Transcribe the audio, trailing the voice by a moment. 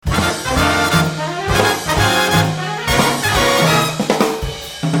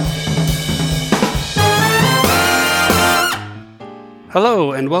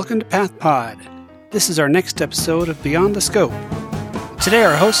Hello and welcome to PathPod. This is our next episode of Beyond the Scope. Today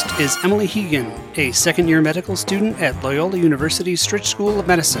our host is Emily Hegan, a second-year medical student at Loyola University's Stritch School of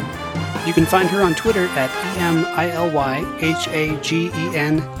Medicine. You can find her on Twitter at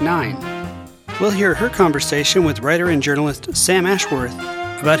EMILYHAGEN9. We'll hear her conversation with writer and journalist Sam Ashworth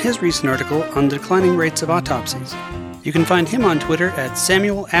about his recent article on the declining rates of autopsies. You can find him on Twitter at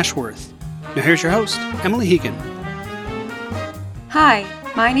Samuel Ashworth. Now here's your host, Emily Hegan. Hi,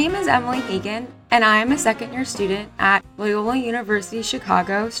 my name is Emily Hagan, and I am a second-year student at Loyola University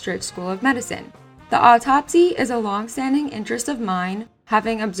Chicago Stritch School of Medicine. The autopsy is a long-standing interest of mine,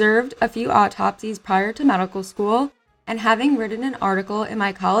 having observed a few autopsies prior to medical school, and having written an article in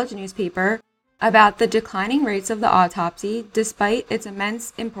my college newspaper about the declining rates of the autopsy despite its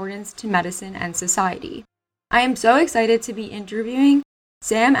immense importance to medicine and society. I am so excited to be interviewing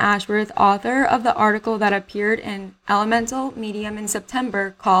Sam Ashworth, author of the article that appeared in Elemental Medium in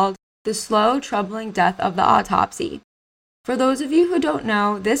September called The Slow, Troubling Death of the Autopsy. For those of you who don't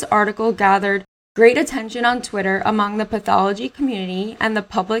know, this article gathered great attention on Twitter among the pathology community and the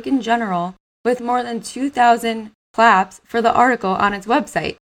public in general, with more than 2,000 claps for the article on its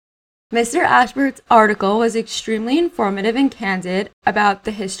website. Mr. Ashworth's article was extremely informative and candid about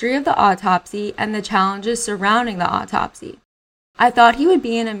the history of the autopsy and the challenges surrounding the autopsy. I thought he would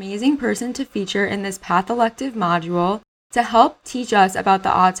be an amazing person to feature in this path-elective module to help teach us about the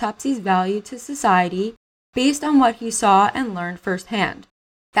autopsy's value to society based on what he saw and learned firsthand.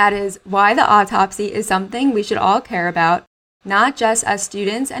 That is, why the autopsy is something we should all care about, not just as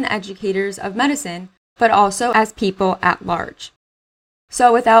students and educators of medicine, but also as people at large.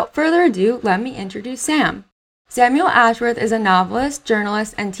 So without further ado, let me introduce Sam. Samuel Ashworth is a novelist,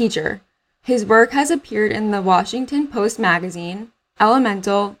 journalist, and teacher. His work has appeared in the Washington Post magazine,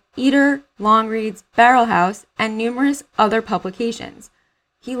 Elemental, Eater, Longreads, Barrel House, and numerous other publications.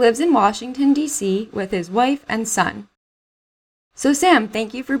 He lives in Washington, D.C. with his wife and son. So Sam,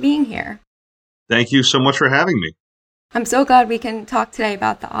 thank you for being here. Thank you so much for having me. I'm so glad we can talk today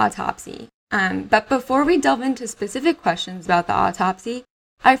about the autopsy. But before we delve into specific questions about the autopsy,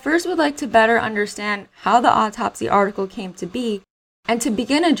 I first would like to better understand how the autopsy article came to be, and to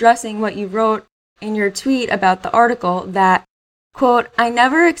begin addressing what you wrote in your tweet about the article that, quote, I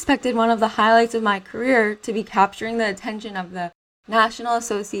never expected one of the highlights of my career to be capturing the attention of the National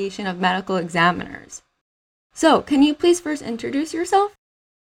Association of Medical Examiners. So, can you please first introduce yourself?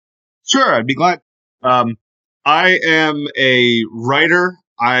 Sure, I'd be glad. I am a writer.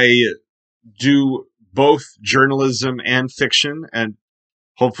 I do both journalism and fiction, and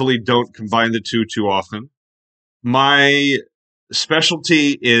hopefully don't combine the two too often. My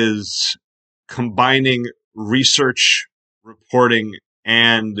specialty is combining research, reporting,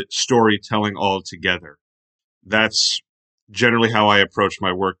 and storytelling all together. That's generally how I approach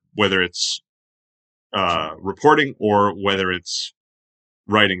my work, whether it's reporting or whether it's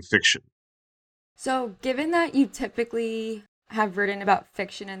writing fiction. So, given that you typically have written about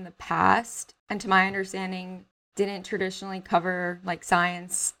fiction in the past, and to my understanding, didn't traditionally cover like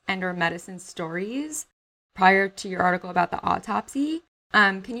science and or medicine stories prior to your article about the autopsy,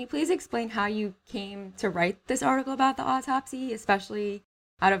 can you please explain how you came to write this article about the autopsy, especially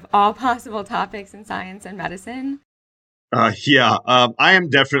out of all possible topics in science and medicine? I am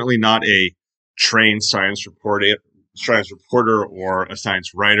definitely not a trained science reporter or a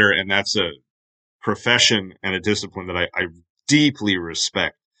science writer, and that's a profession and a discipline that I deeply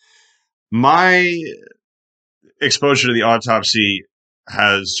respect. My exposure to the autopsy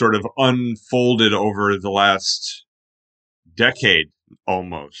has sort of unfolded over the last decade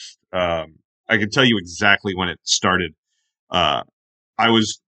almost. I can tell you exactly when it started. I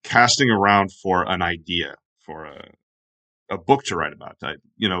was casting around for an idea for a book to write about.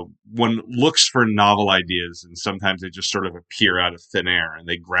 One looks for novel ideas, and sometimes they just sort of appear out of thin air and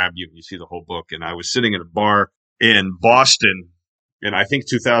they grab you and you see the whole book. And I was sitting at a bar in Boston in, I think,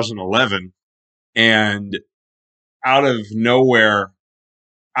 2011, and out of nowhere,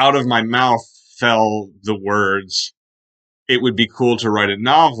 out of my mouth fell the words, it would be cool to write a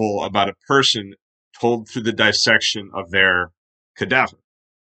novel about a person told through the dissection of their cadaver.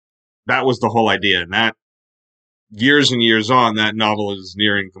 That was the whole idea. And that, years and years on, that novel is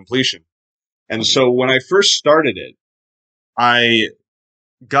nearing completion. And so when I first started it,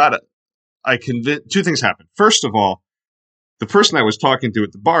 two things happened. First of all, the person I was talking to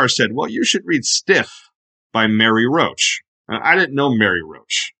at the bar said, well, you should read Stiff by Mary Roach. And I didn't know Mary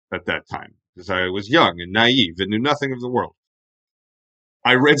Roach at that time because I was young and naive and knew nothing of the world.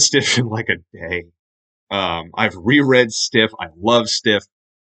 I read Stiff in like a day. I've reread Stiff. I love Stiff.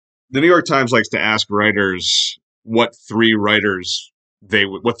 The New York Times likes to ask writers what three writers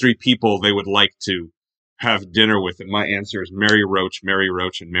what three people they would like to have dinner with. And my answer is Mary Roach,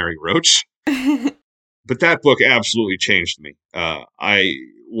 and Mary Roach. But that book absolutely changed me. I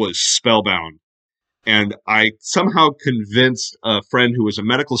was spellbound. And I somehow convinced a friend who was a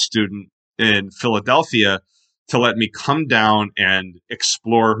medical student in Philadelphia to let me come down and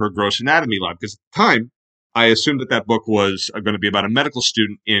explore her gross anatomy lab. Because at the time, I assumed that book was going to be about a medical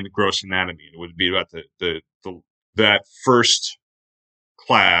student in gross anatomy. It would be about that first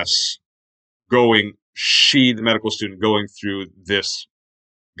class the medical student, going through this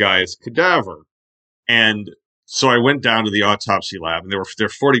guy's cadaver. And so I went down to the autopsy lab, and there were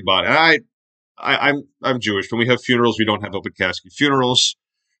 40 bodies. And I'm Jewish. When we have funerals, we don't have open casket funerals.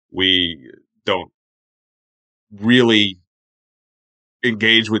 We don't really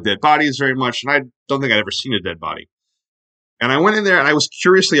engage with dead bodies very much, and I don't think I'd ever seen a dead body. And I went in there, and I was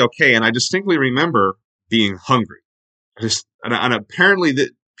curiously okay, and I distinctly remember being hungry. And apparently,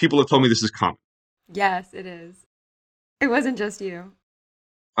 people have told me this is common. Yes, it is. It wasn't just you.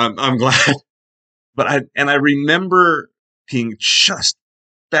 I'm glad, but I remember being just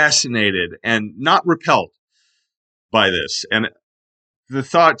fascinated and not repelled by this, and the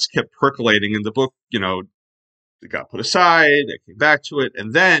thoughts kept percolating in the book. It got put aside. I came back to it,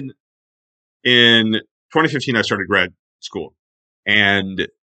 and then in 2015, I started grad school, and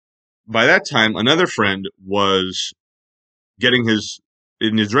by that time, another friend was getting his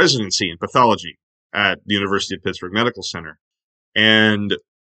residency in pathology at the University of Pittsburgh Medical Center, and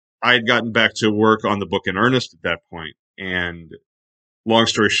I had gotten back to work on the book in earnest at that point. And long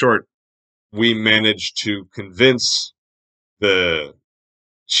story short, we managed to convince the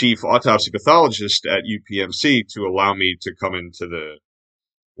chief autopsy pathologist at UPMC to allow me to come into the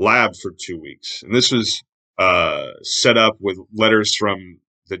lab for 2 weeks. And this was set up with letters from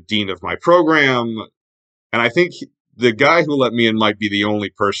the dean of my program. And I think the guy who let me in might be the only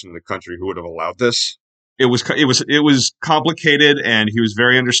person in the country who would have allowed this. It was complicated, and he was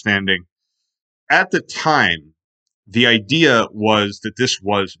very understanding. At the time, the idea was that this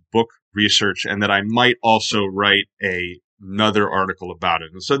was book research and that I might also write another article about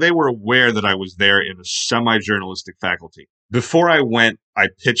it. And so they were aware that I was there in a semi-journalistic faculty. Before I went, I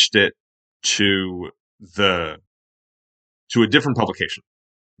pitched it to a different publication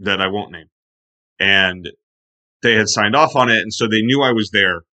that I won't name. And they had signed off on it, and so they knew I was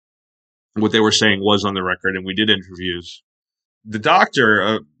there. What they were saying was on the record, and we did interviews. The doctor,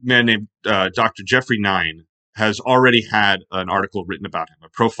 a man named Dr. Jeffrey Nine, has already had an article written about him, a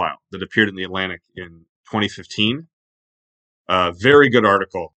profile that appeared in the Atlantic in 2015. A very good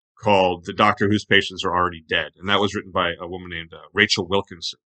article called "The Doctor Whose Patients Are Already Dead," and that was written by a woman named Rachel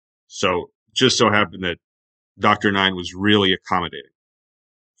Wilkinson. So just so happened that Dr. Nine was really accommodating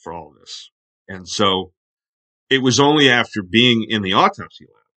for all of this. And so it was only after being in the autopsy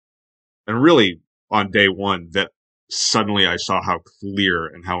lab, and really on day one, that suddenly I saw how clear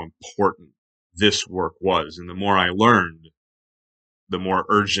and how important this work was. And the more I learned, the more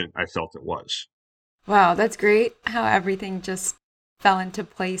urgent I felt it was. Wow, that's great how everything just fell into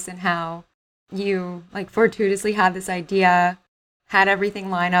place, and how you fortuitously had this idea, had everything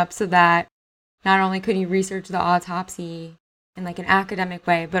line up so that not only could you research the autopsy in an academic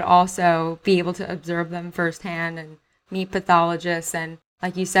way, but also be able to observe them firsthand and meet pathologists. And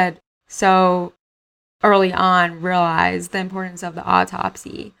like you said, so early on, realize the importance of the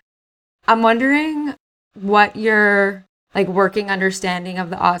autopsy. I'm wondering what your working understanding of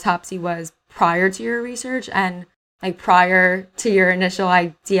the autopsy was prior to your research, and prior to your initial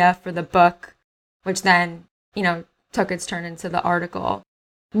idea for the book, which then, took its turn into the article.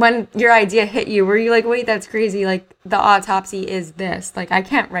 When your idea hit you, were you wait, that's crazy. The autopsy is this. I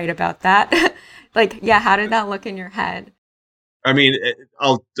can't write about that. How did that look in your head? I mean,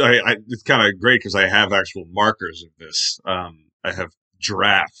 it's kind of great because I have actual markers of this. I have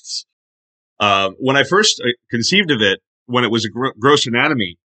drafts. When I first conceived of it, when it was a gross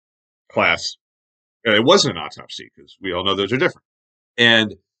anatomy class, it wasn't an autopsy because we all know those are different.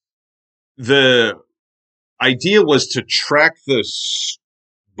 And the idea was to track this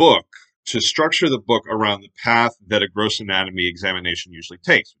book, to structure the book around the path that a gross anatomy examination usually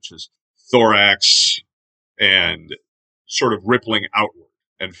takes, which is thorax and sort of rippling outward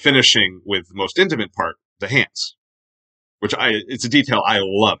and finishing with the most intimate part, the hands, which it's a detail I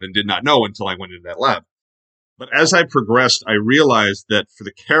love and did not know until I went into that lab. But as I progressed, I realized that for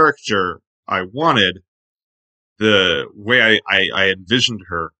the character I wanted, the way I envisioned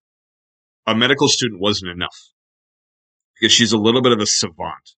her, a medical student wasn't enough, because she's a little bit of a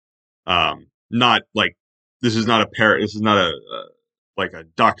savant. Not this is not a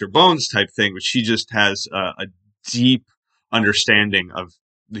Dr. Bones type thing, but she just has a deep understanding of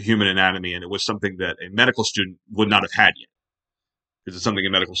the human anatomy, and it was something that a medical student would not have had yet, because it's something a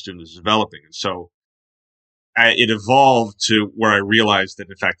medical student is developing. And so it evolved to where I realized that,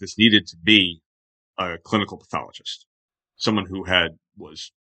 in fact, this needed to be a clinical pathologist, someone who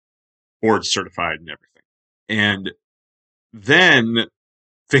was board certified and everything. And then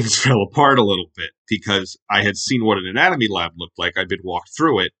things fell apart a little bit because I had seen what an anatomy lab looked like. I'd been walked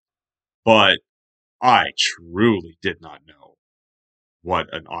through it, but I truly did not know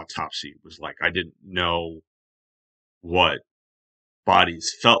what an autopsy was like. I didn't know what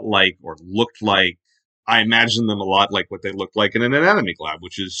bodies felt like or looked like. I imagined them a lot like what they looked like in an anatomy lab,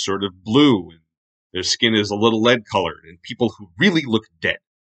 which is sort of blue and their skin is a little lead colored, and people who really look dead.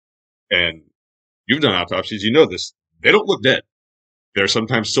 And you've done autopsies, you know this. They don't look dead. They're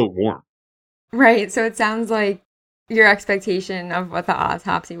sometimes still warm. Right. So it sounds like your expectation of what the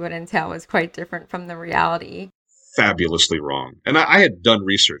autopsy would entail was quite different from the reality. Fabulously wrong. And I had done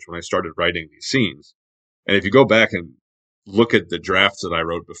research when I started writing these scenes. And if you go back and look at the drafts that I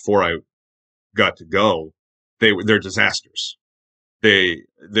wrote before I got to go, they're disasters. They're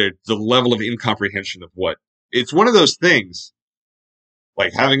the level of incomprehension of what it's one of those things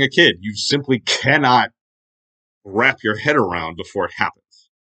like having a kid. You simply cannot wrap your head around before it happens.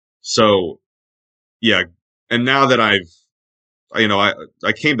 So yeah. And now that I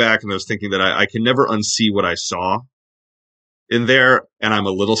came back and I was thinking that I can never unsee what I saw in there. And I'm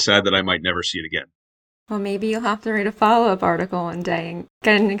a little sad that I might never see it again. Well, maybe you'll have to write a follow-up article one day and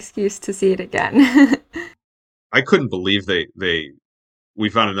get an excuse to see it again. I couldn't believe we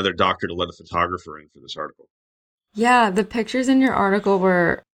found another doctor to let a photographer in for this article. Yeah, the pictures in your article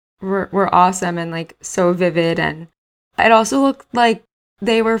were awesome and like so vivid, and it also looked like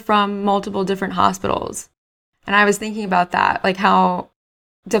they were from multiple different hospitals. And I was thinking about that, like how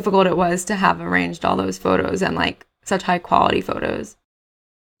difficult it was to have arranged all those photos and like such high quality photos.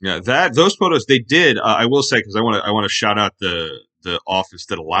 Yeah, those photos they did. I will say, because I want to shout out the office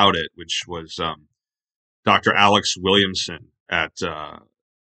that allowed it, which was Dr. Alex Williamson at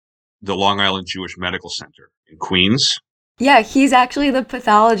the Long Island Jewish Medical Center in Queens. Yeah, he's actually the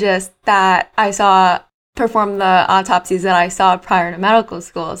pathologist that I saw perform the autopsies that I saw prior to medical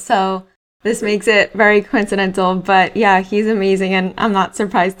school. So this makes it very coincidental, but yeah, he's amazing, and I'm not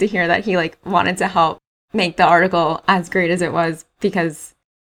surprised to hear that he like wanted to help make the article as great as it was, because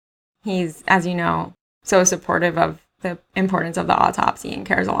he's, as you know, so supportive of the importance of the autopsy and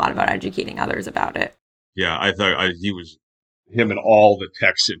cares a lot about educating others about it. Yeah, I thought him and all the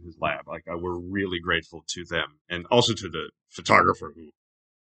techs in his lab, we're really grateful to them, and also to the photographer who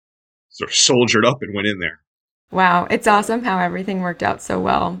sort of soldiered up and went in there. Wow, it's awesome how everything worked out so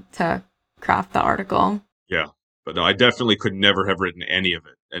well to craft the article. Yeah, but no, I definitely could never have written any of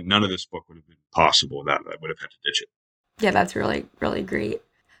it, and none of this book would have been possible without it. I would have had to ditch it. Yeah, that's really, really great.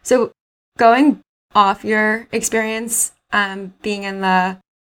 So going off your experience being in the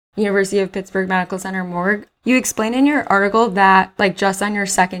University of Pittsburgh Medical Center morgue, you explained in your article that like just on your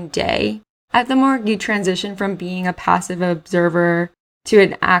second day at the morgue, you transitioned from being a passive observer to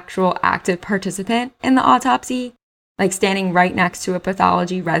an actual active participant in the autopsy, like standing right next to a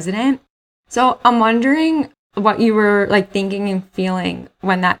pathology resident. So I'm wondering what you were like thinking and feeling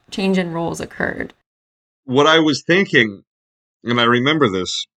when that change in roles occurred. What I was thinking, and I remember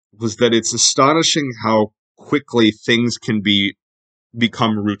this, was that it's astonishing how quickly things can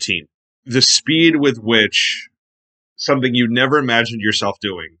become routine. The speed with which something you never imagined yourself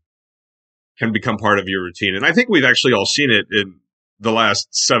doing can become part of your routine. And I think we've actually all seen it in the last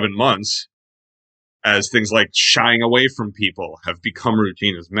 7 months as things like shying away from people have become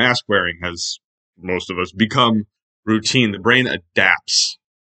routine, as mask wearing has, most of us, become routine. The brain adapts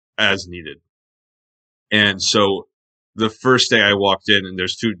as needed. And so the first day I walked in and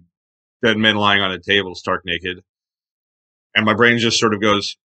there's 2 dead men lying on a table, stark naked. And my brain just sort of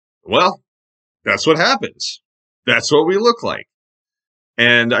goes, well, that's what happens. That's what we look like.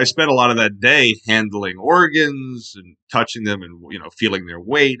 And I spent a lot of that day handling organs and touching them and, feeling their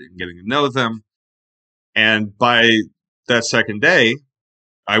weight and getting to know them. And by that second day,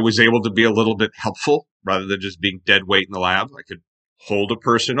 I was able to be a little bit helpful rather than just being dead weight in the lab. I could hold a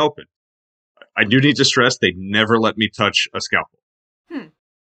person open. I do need to stress they never let me touch a scalpel.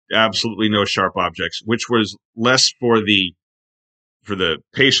 Absolutely no sharp objects, which was less for the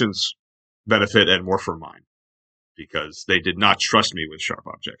patient's benefit and more for mine, because they did not trust me with sharp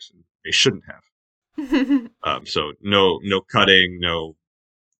objects, and they shouldn't have. So no cutting, no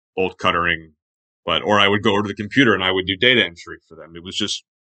bolt cuttering, or I would go over to the computer and I would do data entry for them. It was just,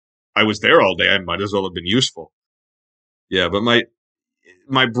 I was there all day. I might as well have been useful. Yeah, but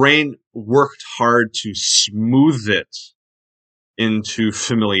my brain worked hard to smooth it into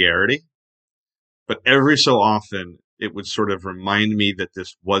familiarity, but every so often it would sort of remind me that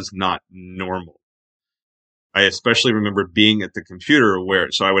this was not normal. I especially remember being at the computer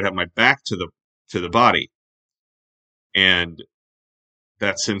so I would have my back to the body, and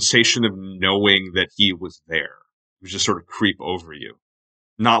that sensation of knowing that he was there would just sort of creep over you.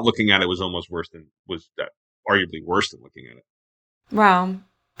 Not looking at it was arguably worse than looking at it. Wow.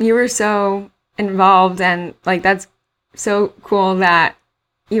 You were so involved, and like that's so cool that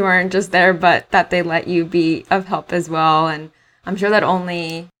you weren't just there, but that they let you be of help as well. And I'm sure that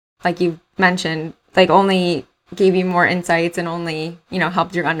only, like you mentioned, like only gave you more insights and only,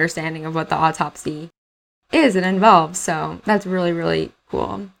 helped your understanding of what the autopsy is and involves. So that's really, really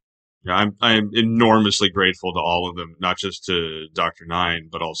cool. Yeah, I'm enormously grateful to all of them, not just to Dr. Nine,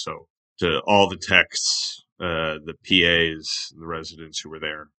 but also to all the techs, the PAs, the residents who were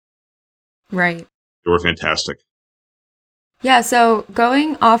there. Right. They were fantastic. Yeah, so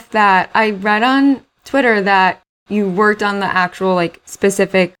going off that, I read on Twitter that you worked on the actual, like,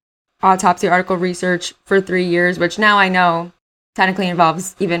 specific autopsy article research for 3 years, which now I know technically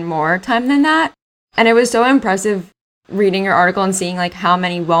involves even more time than that. And it was so impressive reading your article and seeing, like, how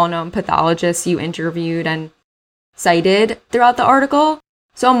many well-known pathologists you interviewed and cited throughout the article.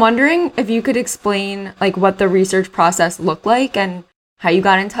 So I'm wondering if you could explain, like, what the research process looked like and how you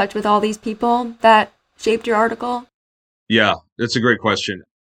got in touch with all these people that shaped your article. Yeah, that's a great question.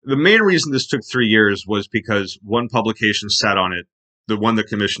 The main reason this took 3 years was because one publication sat on it. The one that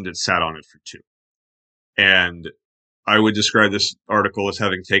commissioned it sat on it for 2. And I would describe this article as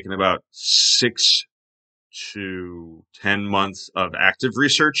having taken about 6 to 10 months of active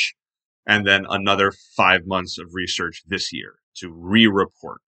research and then another 5 months of research this year to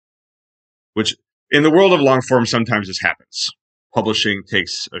re-report, which in the world of long form, sometimes this happens. Publishing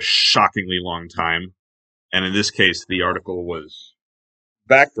takes a shockingly long time. And in this case, the article was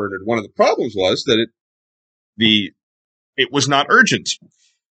backburnered. One of the problems was that it was not urgent,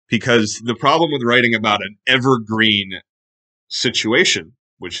 because the problem with writing about an evergreen situation,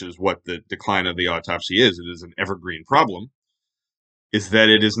 which is what the decline of the autopsy is, it is an evergreen problem, is that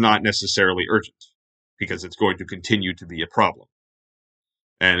it is not necessarily urgent, because it's going to continue to be a problem.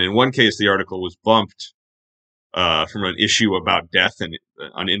 And in one case, the article was bumped from an issue about death, and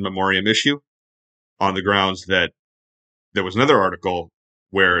an in memoriam issue, on the grounds that there was another article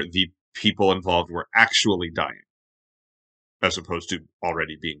where the people involved were actually dying, as opposed to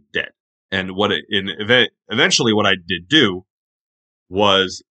already being dead. And eventually what I did do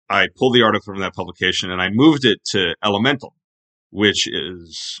was I pulled the article from that publication and I moved it to Elemental, which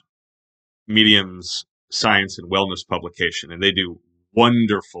is Medium's science and wellness publication. And they do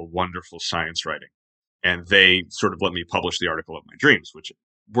wonderful, wonderful science writing. And they sort of let me publish the article of my dreams, which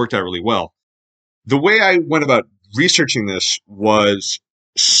worked out really well. The way I went about researching this was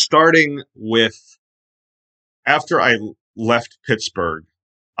starting with, after I left Pittsburgh,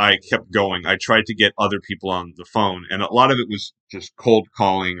 I kept going. I tried to get other people on the phone, and a lot of it was just cold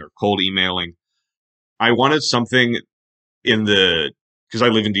calling or cold emailing. I wanted something because I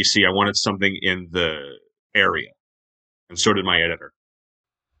live in DC, I wanted something in the area, and so did my editor.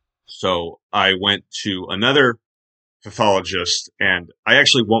 So I went to another pathologist, and I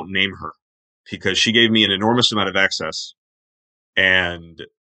actually won't name her because she gave me an enormous amount of access, and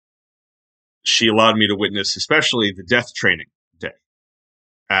she allowed me to witness especially the death training day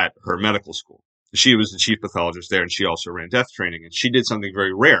at her medical school. She was the chief pathologist there, and she also ran death training, and she did something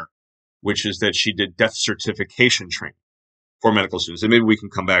very rare, which is that she did death certification training for medical students. And maybe we can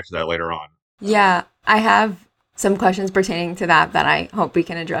come back to that later on. Yeah, I have some questions pertaining to that I hope we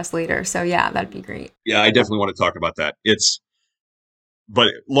can address later. So yeah, that'd be great. Yeah, I definitely want to talk about that.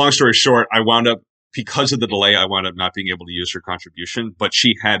 But long story short, because of the delay, I wound up not being able to use her contribution, but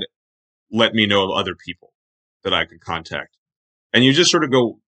she had let me know of other people that I could contact. And you just sort of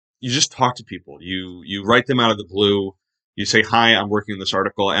you just talk to people. You write them out of the blue. You say, hi, I'm working on this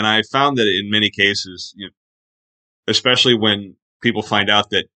article. And I found that in many cases, especially when people find out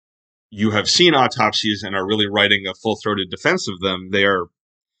that you have seen autopsies and are really writing a full-throated defense of them, they are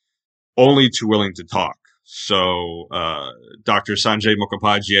only too willing to talk. So Dr. Sanjay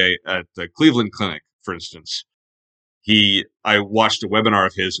Mukhopadhyay at the Cleveland Clinic, for instance, I watched a webinar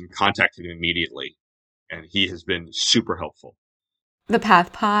of his and contacted him immediately, and he has been super helpful. The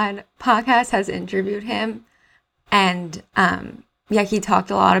Path Pod podcast has interviewed him, and he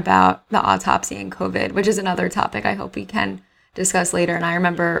talked a lot about the autopsy and COVID, which is another topic I hope we can discuss later. And I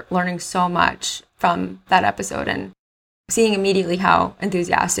remember learning so much from that episode and seeing immediately how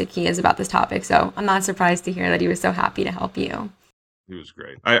enthusiastic he is about this topic. So I'm not surprised to hear that he was so happy to help you. He was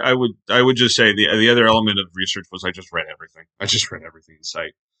great. I would just say the other element of research was I just read everything. I just read everything in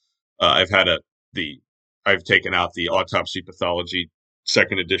sight. I've had I've taken out the autopsy pathology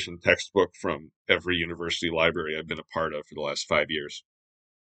second edition textbook from every university library I've been a part of for the last 5 years.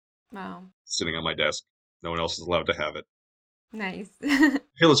 Wow. Sitting on my desk. No one else is allowed to have it. Nice. Hey,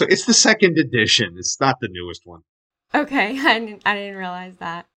 listen, it's the second edition. It's not the newest one. Okay, I didn't realize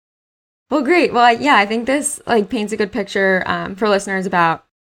that. Well, great. Well, yeah, I think this like paints a good picture for listeners about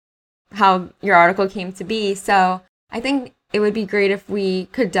how your article came to be. So I think it would be great if we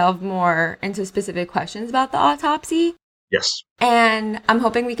could delve more into specific questions about the autopsy. Yes. And I'm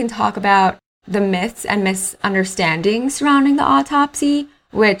hoping we can talk about the myths and misunderstandings surrounding the autopsy,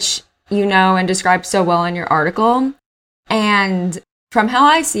 which you know and describe so well in your article. And from how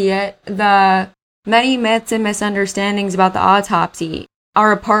I see it, the many myths and misunderstandings about the autopsy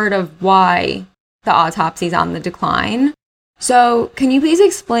are a part of why the autopsy is on the decline. So can you please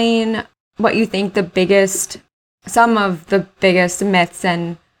explain what you think some of the biggest myths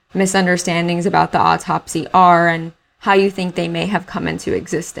and misunderstandings about the autopsy are and how you think they may have come into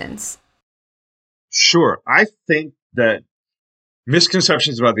existence? Sure. I think that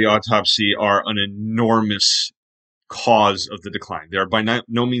misconceptions about the autopsy are an enormous cause of the decline. They are by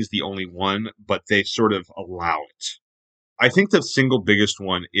no means the only one, but they sort of allow it. I think the single biggest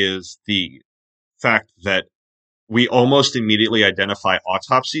one is the fact that we almost immediately identify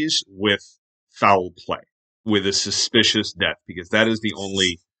autopsies with foul play, with a suspicious death, because that is the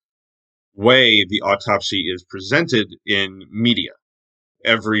only way the autopsy is presented in media.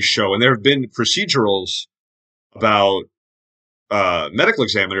 Every show, and there have been procedurals about medical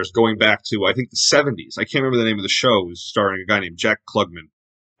examiners going back to, I think, the 70s. I can't remember the name of the show. It was starring a guy named Jack Klugman.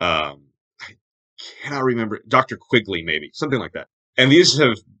 I cannot remember. Dr. Quigley, maybe. Something like that. And these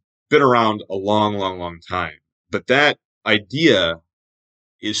have been around a long, long, long time. But that idea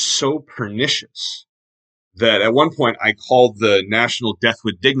is so pernicious that at one point I called the National Death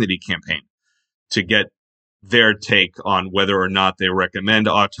with Dignity campaign to get their take on whether or not they recommend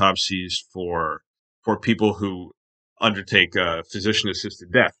autopsies for people who undertake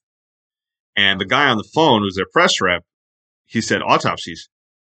physician-assisted death. And the guy on the phone, who's their press rep, he said, autopsies?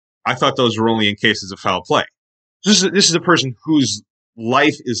 I thought those were only in cases of foul play. This is a person whose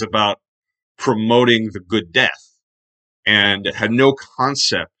life is about promoting the good death and had no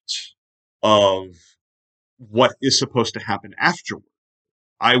concept of what is supposed to happen afterward.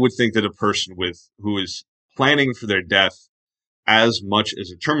 I would think that a person who is planning for their death as much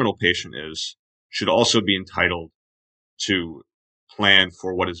as a terminal patient is should also be entitled to plan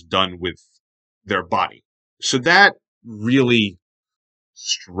for what is done with their body. So that really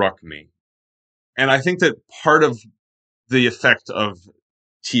struck me. And I think that part of the effect of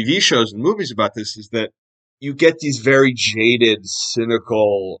TV shows and movies about this is that you get these very jaded,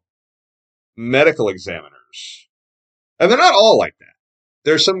 cynical medical examiners. And they're not all like that.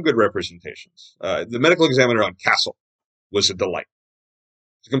 There's some good representations. The medical examiner on Castle was a delight.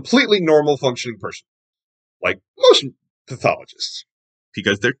 He's a completely normal functioning person, like most pathologists,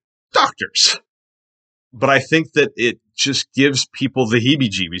 because they're doctors. But I think that it just gives people the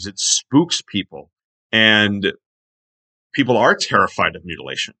heebie-jeebies. It spooks people. And people are terrified of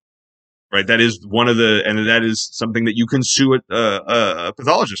mutilation, right? That is that is something that you can sue a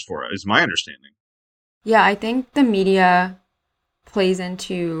pathologist for, is my understanding. Yeah, I think the media plays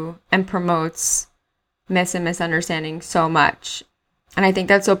into and promotes myths and misunderstandings so much. And I think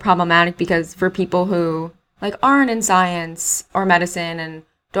that's so problematic because for people who like aren't in science or medicine and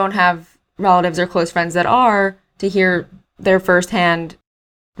don't have relatives or close friends that are, to hear their firsthand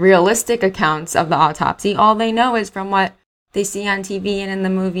realistic accounts of the autopsy, all they know is from what they see on TV and in the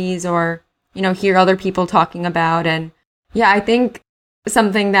movies or, hear other people talking about. And yeah, I think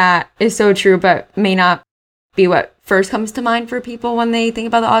something that is so true but may not be what first comes to mind for people when they think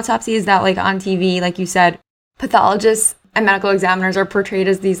about the autopsy is that, like, on TV, like you said, pathologists and medical examiners are portrayed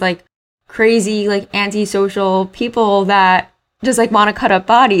as these like crazy, like antisocial people that just like want to cut up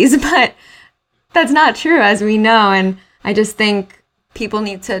bodies, but that's not true, as we know. And I just think people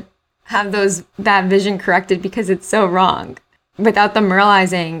need to have that vision corrected because it's so wrong. Without them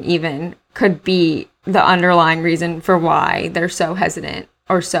realizing even could be the underlying reason for why they're so hesitant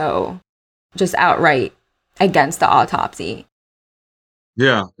or so just outright against the autopsy.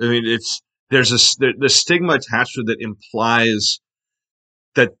 Yeah, I mean, there's the stigma attached to it that implies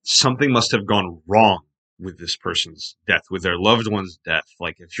that something must have gone wrong with this person's death, with their loved one's death.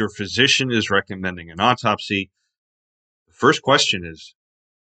 Like, if your physician is recommending an autopsy, the first question is,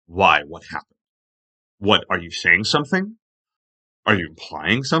 why? What happened? What, are you saying something? Are you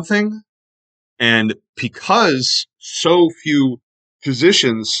implying something? And because so few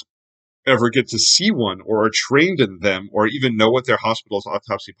physicians ever get to see one or are trained in them or even know what their hospital's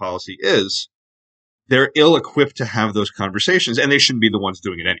autopsy policy is, they're ill-equipped to have those conversations, and they shouldn't be the ones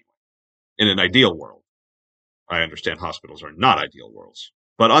doing it anyway. In an ideal world. I understand hospitals are not ideal worlds.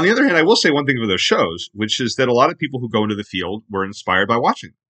 But on the other hand, I will say one thing for those shows, which is that a lot of people who go into the field were inspired by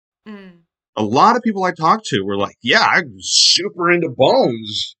watching. A lot of people I talked to were like, yeah, I'm super into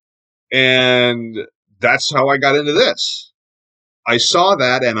bones, and that's how I got into this. I saw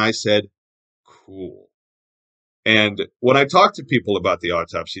that, and I said, cool. And when I talk to people about the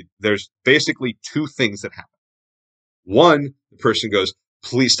autopsy, there's basically two things that happen. One, the person goes,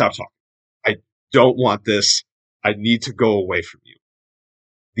 please stop talking. I don't want this. I need to go away from you.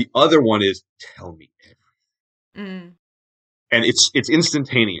 The other one is, tell me everything. And it's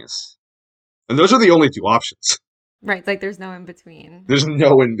instantaneous. And those are the only two options. Right, like there's no in between. There's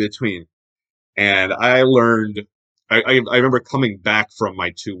no in between. And I learned, I remember coming back from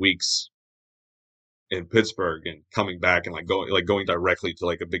my 2 weeks in Pittsburgh and coming back and going directly to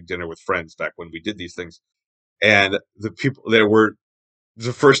like a big dinner with friends back when we did these things. And the people there were,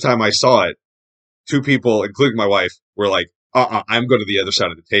 the first time I saw it, two people, including my wife, were like, I'm going to the other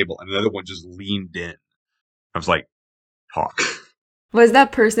side of the table. And another one just leaned in. I was like, talk. Was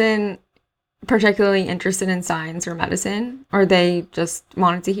that person particularly interested in science or medicine, or they just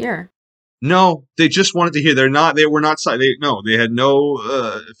wanted to hear? No, they just wanted to hear. They had no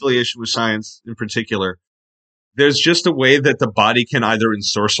affiliation with science in particular. There's just a way that the body can either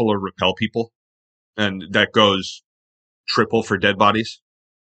ensorcel or repel people. And that goes triple for dead bodies.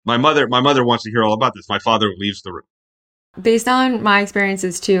 My mother wants to hear all about this. My father leaves the room. Based on my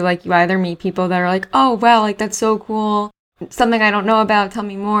experiences too, like you either meet people that are like, oh, wow, like that's so cool. Something I don't know about, tell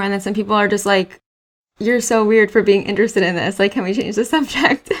me more. And then some people are just like, you're so weird for being interested in this. Like, can we change the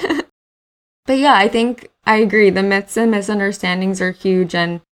subject? But yeah, I think I agree. The myths and misunderstandings are huge.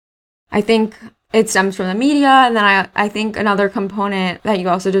 And I think it stems from the media. And then I think another component that you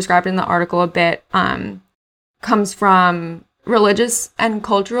also described in the article a bit comes from religious and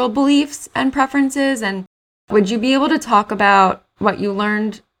cultural beliefs and preferences. And would you be able to talk about what you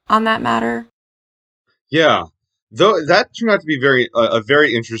learned on that matter? Yeah, though that turned out to be a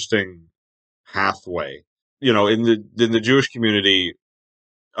very interesting pathway. You know, in the Jewish community,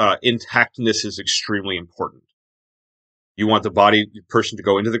 intactness is extremely important. You want the person to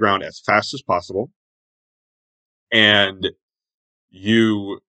go into the ground as fast as possible, and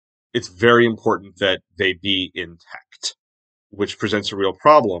it's very important that they be intact, which presents a real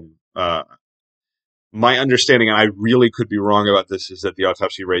problem. My understanding, and I really could be wrong about this, is that the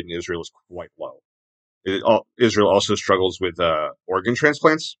autopsy rate in Israel is quite low. Israel also struggles with organ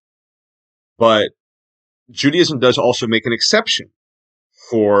transplants, but Judaism does also make an exception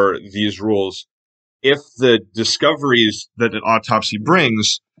for these rules if the discoveries that an autopsy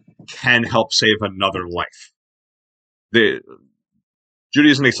brings can help save another life.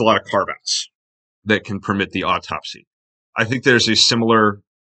 Judaism makes a lot of carve-outs that can permit the autopsy. I think there's a similar,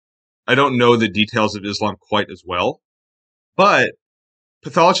 I don't know the details of Islam quite as well, but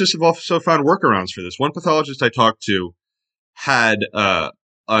pathologists have also found workarounds for this. One pathologist I talked to had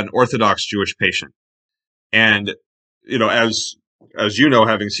an Orthodox Jewish patient. And, you know, as you know,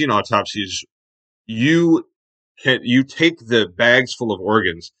 having seen autopsies, you take the bags full of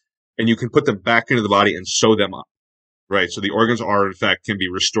organs and you can put them back into the body and sew them up, right? So the organs can be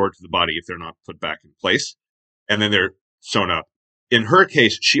restored to the body if they're not put back in place, and then they're sewn up. In her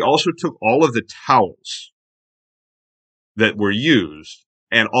case, she also took all of the towels that were used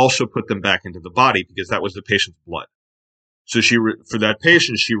and also put them back into the body because that was the patient's blood. So for that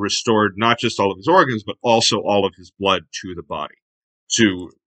patient, she restored not just all of his organs, but also all of his blood to the body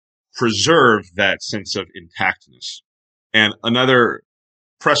to preserve that sense of intactness. And another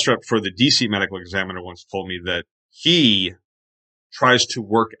press rep for the DC medical examiner once told me that he tries to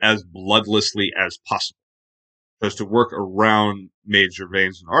work as bloodlessly as possible, tries to work around major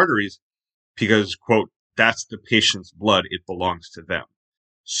veins and arteries because, quote, that's the patient's blood. It belongs to them.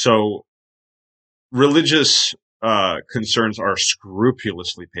 So religious concerns are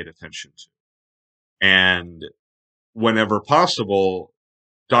scrupulously paid attention to. And whenever possible,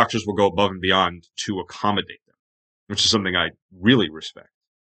 doctors will go above and beyond to accommodate them, which is something I really respect.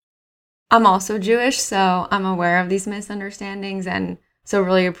 I'm also Jewish, so I'm aware of these misunderstandings and so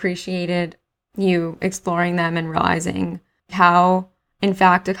really appreciated you exploring them and realizing how, in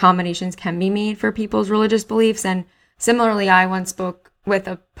fact, accommodations can be made for people's religious beliefs. And similarly, I once spoke with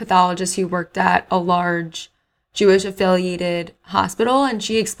a pathologist who worked at a large Jewish-affiliated hospital, and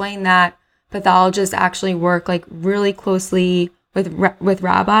she explained that pathologists actually work like really closely with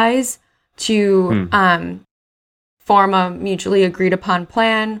rabbis to form a mutually agreed upon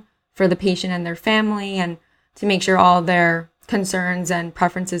plan for the patient and their family, and to make sure all their concerns and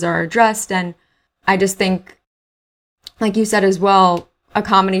preferences are addressed. And I just think, like you said as well,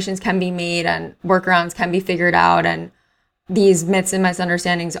 accommodations can be made and workarounds can be figured out, and these myths and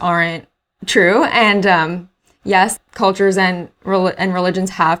misunderstandings aren't true. And yes, cultures and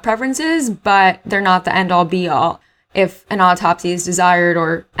religions have preferences, but they're not the end all be all. If an autopsy is desired,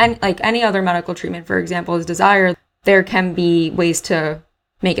 or like any other medical treatment, for example, is desired, there can be ways to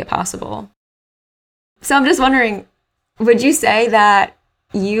make it possible. So I'm just wondering, would you say that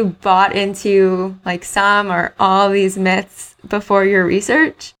you bought into like some or all these myths before your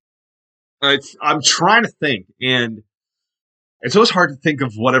research? I'm trying to think, and it's always hard to think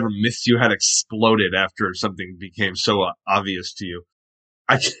of whatever myths you had exploded after something became so obvious to you.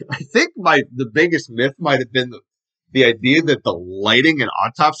 I think the biggest myth might have been the idea that the lighting in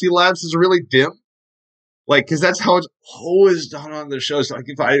autopsy labs is really dim. Like, because that's how it's always done on the shows. Like,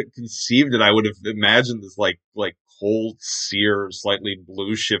 if I conceived it, I would have imagined this like cold, sear, slightly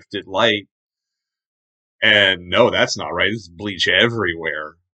blue shifted light. And no, that's not right. There's bleach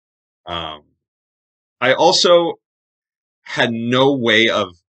everywhere. I also had no way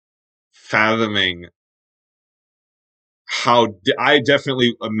of fathoming how I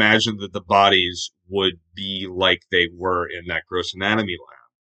definitely imagined that the bodies would be like they were in that gross anatomy lab.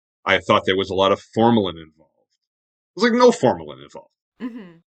 I thought there was a lot of formalin involved. There's like no formalin involved.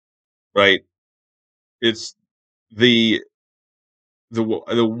 Mm-hmm. Right? It's the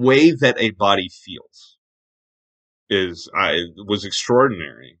way that a body feels was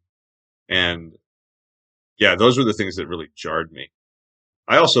extraordinary. And yeah, those were the things that really jarred me.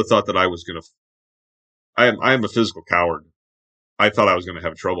 I also thought that I was going to I am a physical coward. I thought I was going to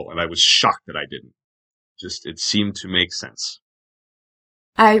have trouble, and I was shocked that I didn't. Just, it seemed to make sense.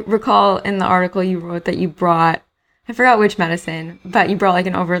 I recall in the article you wrote that you brought, I forgot which medicine, but you brought like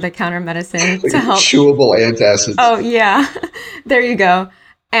an over-the-counter medicine like to help. Chewable antacids. Oh, yeah. There you go.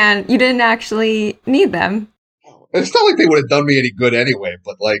 And you didn't actually need them. It's not like they would have done me any good anyway,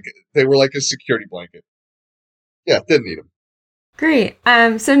 but like they were like a security blanket. Yeah, didn't need them. Great.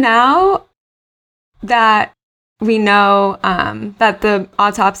 So now that we know that the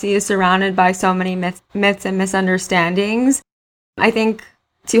autopsy is surrounded by so many myths and misunderstandings, I think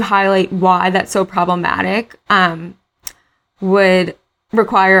to highlight why that's so problematic would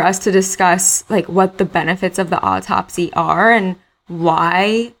require us to discuss like what the benefits of the autopsy are and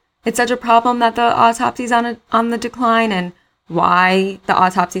why it's such a problem that the autopsy is on the decline, and why the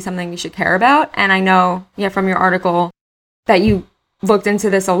autopsy is something we should care about. And I know, from your article that you looked into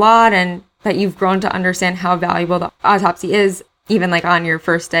this a lot and that you've grown to understand how valuable the autopsy is, even like on your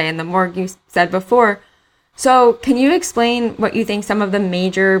first day in the morgue, you said before. So can you explain what you think some of the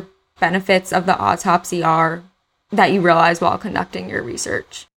major benefits of the autopsy are that you realized while conducting your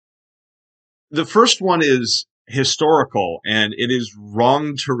research? The first one is historical, and it is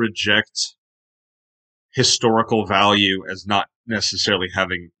wrong to reject historical value as not necessarily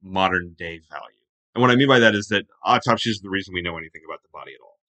having modern day value. And what I mean by that is that autopsy is the reason we know anything about the body at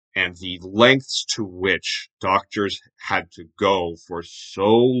all. And the lengths to which doctors had to go for so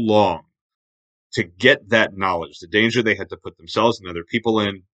long to get that knowledge, the danger they had to put themselves and other people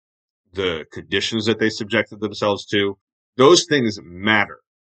in, the conditions that they subjected themselves to, those things matter.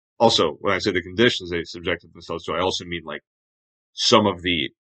 Also, when I say the conditions they subjected themselves to, I also mean like some of the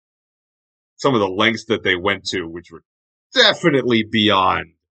lengths that they went to, which were definitely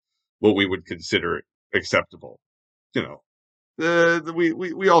beyond what we would consider acceptable. We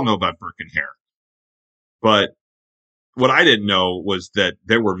all know about Burke and Hare. But what I didn't know was that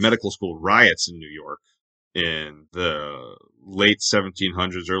there were medical school riots in New York in the late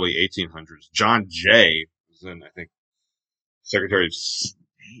 1700s, early 1800s. John Jay was then, I think, Secretary of State,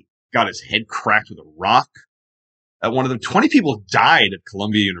 got his head cracked with a rock. At one of them, 20 people died at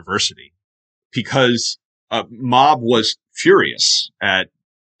Columbia University because a mob was furious at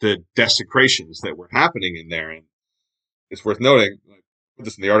the desecrations that were happening in there. And it's worth noting, I put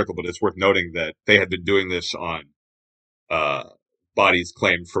this in the article, but it's worth noting that they had been doing this on bodies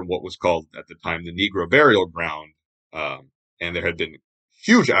claimed from what was called at the time the Negro burial ground. And there had been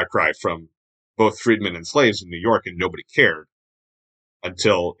huge outcry from both freedmen and slaves in New York, and nobody cared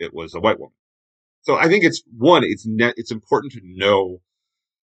until it was a white woman. So I think it's important to know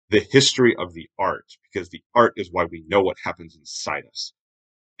the history of the art, because the art is why we know what happens inside us.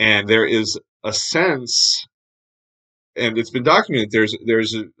 And there is a sense, and it's been documented,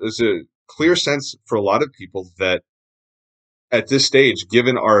 there's a clear sense for a lot of people that at this stage,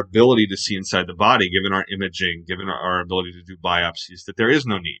 given our ability to see inside the body, given our imaging, given our ability to do biopsies, that there is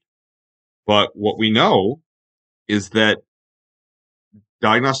no need. But what we know is that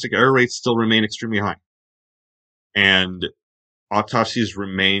diagnostic error rates still remain extremely high. And autopsies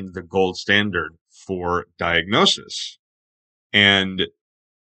remain the gold standard for diagnosis. And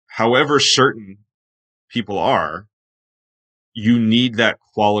however certain people are, you need that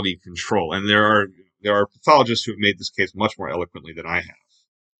quality control. And there are pathologists who have made this case much more eloquently than I have.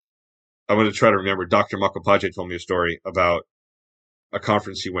 I'm going to try to remember. Dr. Makapaje told me a story about a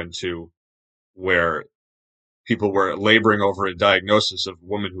conference he went to where people were laboring over a diagnosis of a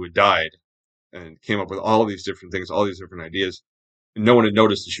woman who had died and came up with all of these different things, all these different ideas. And no one had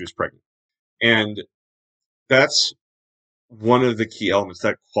noticed that she was pregnant. And that's one of the key elements,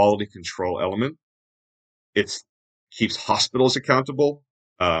 that quality control element. It keeps hospitals accountable.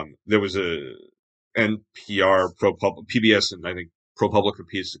 There was a NPR PBS, and I think ProPublica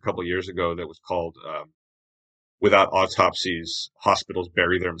piece a couple of years ago that was called "Without Autopsies, Hospitals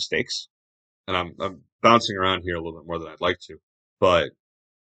Bury Their Mistakes." And I'm bouncing around here a little bit more than I'd like to, but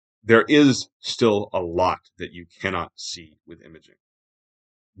there is still a lot that you cannot see with imaging.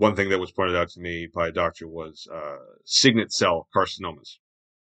 One thing that was pointed out to me by a doctor was signet cell carcinomas,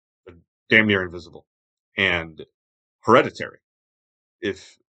 damn near invisible, and hereditary.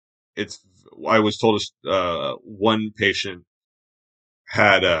 I was told one patient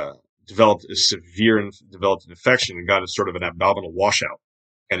had developed an infection and got a sort of an abdominal washout,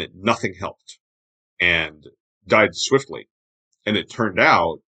 and nothing helped, and died swiftly. And it turned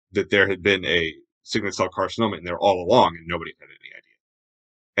out that there had been a signet cell carcinoma in there all along, and nobody had any idea.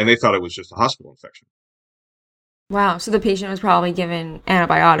 And they thought it was just a hospital infection. Wow. So the patient was probably given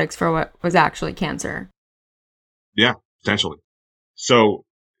antibiotics for what was actually cancer. Yeah, potentially. So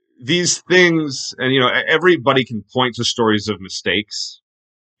these things, and everybody can point to stories of mistakes.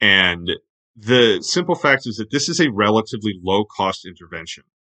 And the simple fact is that this is a relatively low cost intervention.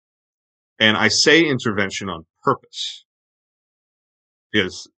 And I say intervention on purpose,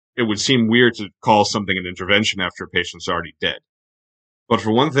 because it would seem weird to call something an intervention after a patient's already dead. But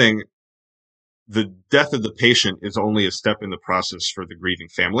for one thing, the death of the patient is only a step in the process for the grieving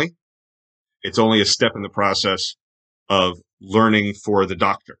family. It's only a step in the process of learning for the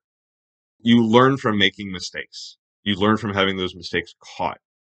doctor. You learn from making mistakes. You learn from having those mistakes caught.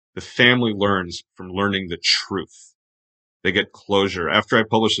 The family learns from learning the truth. They get closure. After I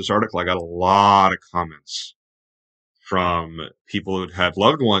published this article, I got a lot of comments from people who'd had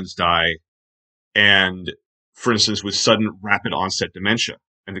loved ones die, and, for instance, with sudden rapid onset dementia,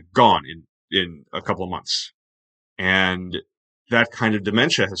 and they're gone in a couple of months. And that kind of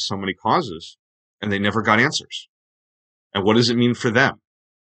dementia has so many causes, and they never got answers. And what does it mean for them?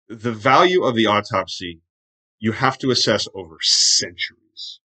 The value of the autopsy, you have to assess over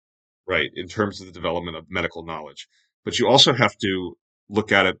centuries, right, in terms of the development of medical knowledge. But you also have to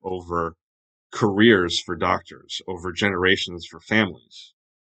look at it over careers for doctors, over generations for families.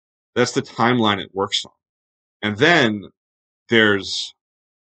 That's the timeline it works on. And then there's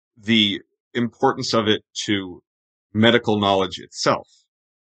the importance of it to medical knowledge itself.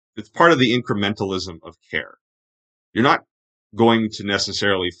 It's part of the incrementalism of care. You're not going to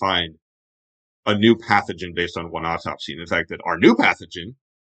necessarily find a new pathogen based on one autopsy. And in fact, that our new pathogen,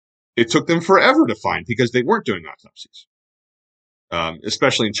 it took them forever to find because they weren't doing autopsies,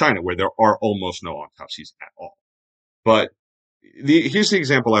 especially in China, where there are almost no autopsies at all. But here's the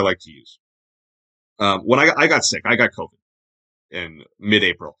example I like to use. When I got sick, I got COVID in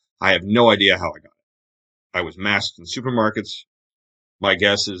mid-April. I have no idea how I got it. I was masked in supermarkets. My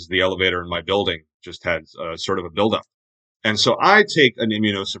guess is the elevator in my building just had sort of a buildup. And so I take an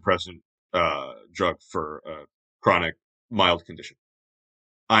immunosuppressant drug for a chronic mild condition.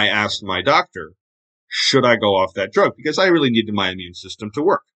 I asked my doctor, should I go off that drug? Because I really needed my immune system to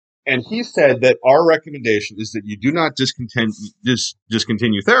work. And he said that our recommendation is that you do not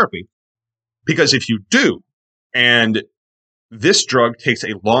discontinue therapy, because if you do, and this drug takes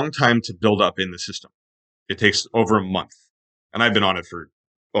a long time to build up in the system. It takes over a month. And I've been on it for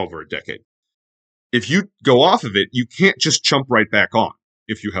over a decade. If you go off of it, you can't just jump right back on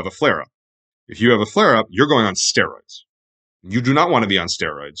if you have a flare-up. If you have a flare-up, you're going on steroids. You do not want to be on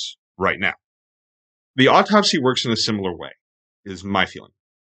steroids right now. The autopsy works in a similar way, is my feeling.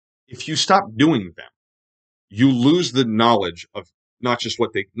 If you stop doing them, you lose the knowledge of not just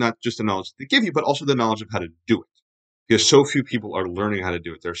the knowledge they give you, but also the knowledge of how to do it. Because so few people are learning how to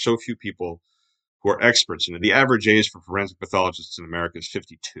do it. There are so few people who are experts in it. The average age for forensic pathologists in America is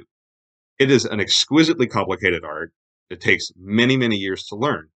 52. It is an exquisitely complicated art. It takes many, many years to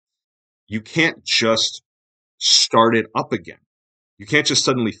learn. You can't just start it up again. You can't just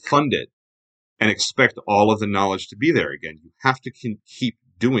suddenly fund it and expect all of the knowledge to be there again. You have to keep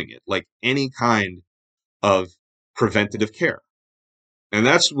doing it, like any kind of preventative care. And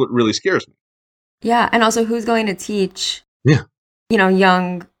that's what really scares me. Yeah. And also, who's going to teach, Yeah.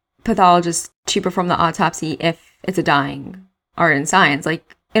 young pathologists to perform the autopsy if it's a dying art and science?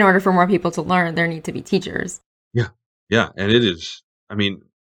 Like, in order for more people to learn, there need to be teachers. Yeah. Yeah. And it is, I mean,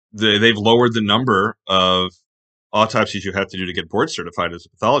 they've lowered the number of autopsies you have to do to get board certified as a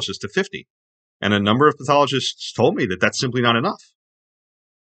pathologist to 50. And a number of pathologists told me that that's simply not enough.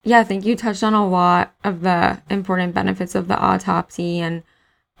 Yeah, I think you touched on a lot of the important benefits of the autopsy. And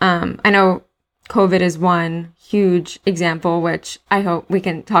I know COVID is one huge example, which I hope we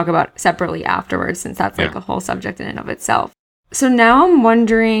can talk about separately afterwards, since that's like a whole subject in and of itself. So now I'm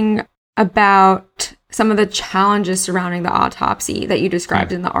wondering about some of the challenges surrounding the autopsy that you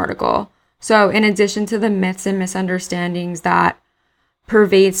described in the article. So in addition to the myths and misunderstandings that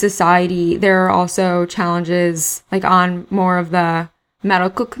pervade society, there are also challenges like on more of the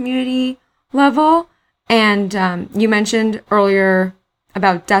medical community level. And you mentioned earlier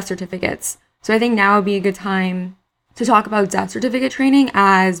about death certificates. So I think now would be a good time to talk about death certificate training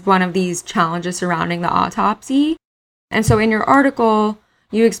as one of these challenges surrounding the autopsy. And so in your article,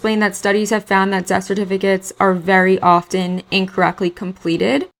 you explain that studies have found that death certificates are very often incorrectly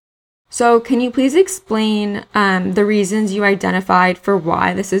completed. So can you please explain the reasons you identified for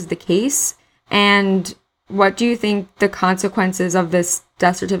why this is the case? And what do you think the consequences of this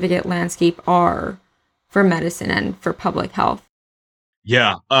death certificate landscape are for medicine and for public health?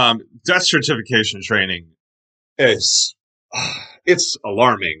 Yeah. Death certification training is, it's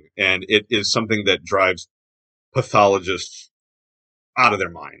alarming, and it is something that drives pathologists out of their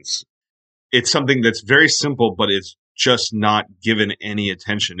minds. It's something that's very simple, but it's just not given any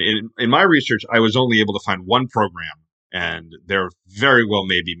attention. In my research, I was only able to find one program, and there very well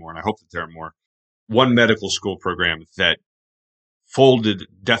may be more, and I hope that there are more. One medical school program that folded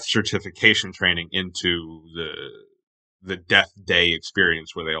death certification training into the death day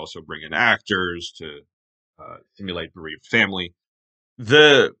experience, where they also bring in actors to simulate bereaved family.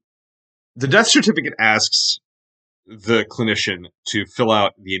 The death certificate asks the clinician to fill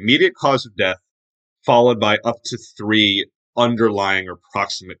out the immediate cause of death, followed by up to 3 underlying or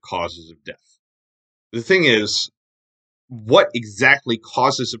proximate causes of death. The thing is, what exactly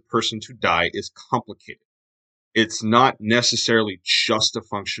causes a person to die is complicated. It's not necessarily just a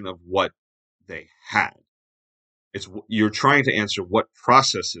function of what they had. You're trying to answer what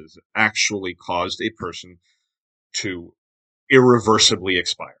processes actually caused a person to irreversibly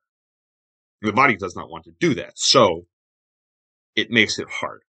expire. The body does not want to do that, so it makes it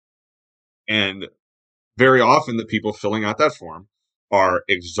hard. And very often the people filling out that form are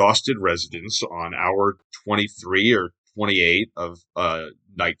exhausted residents on hour 23 or 28 of a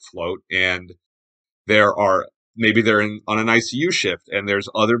night float, and maybe they're on an ICU shift, and there's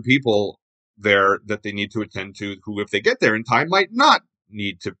other people there that they need to attend to who, if they get there in time, might not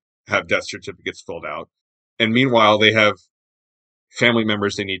need to have death certificates filled out. And meanwhile, they have family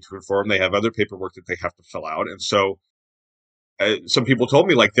members they need to inform. They have other paperwork that they have to fill out. And so some people told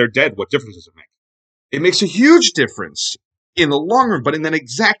me, like, they're dead. What difference does it make? It makes a huge difference in the long run, but in that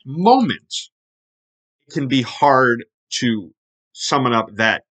exact moment, it can be hard to summon up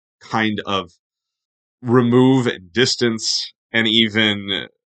that kind of remove and distance, and even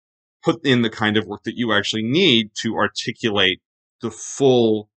put in the kind of work that you actually need to articulate the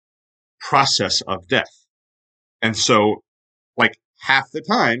full process of death. And so, like, half the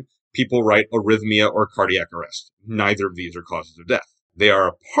time, people write arrhythmia or cardiac arrest. Neither of these are causes of death. They are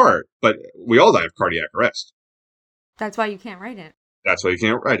a part, but we all die of cardiac arrest. That's why you can't write it. That's why you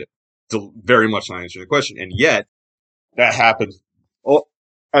can't write it. It's very much not answering the question. And yet, that happens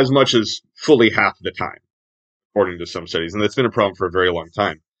as much as fully half the time, according to some studies. And that's been a problem for a very long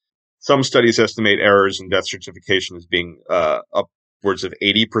time. Some studies estimate errors in death certification as being upwards of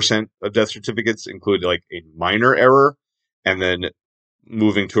 80% of death certificates include like a minor error, and then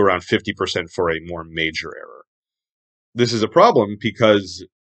moving to around 50% for a more major error. This is a problem because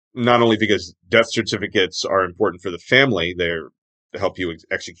not only because death certificates are important for the family, they're to help you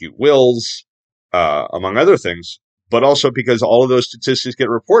execute wills, among other things, but also because all of those statistics get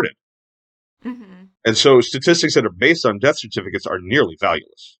reported. Mm-hmm. And so statistics that are based on death certificates are nearly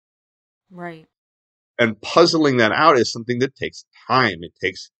valueless. Right. And puzzling that out is something that takes time. It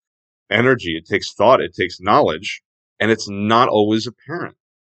takes energy. It takes thought. It takes knowledge. And it's not always apparent.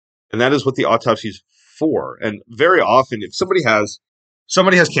 And that is what the autopsy is for. And very often, if somebody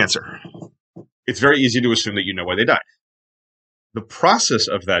has cancer, it's very easy to assume that you know why they died. The process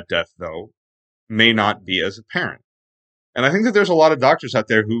of that death, though, may not be as apparent. And I think that there's a lot of doctors out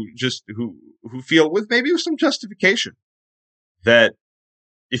there who feel, with some justification, that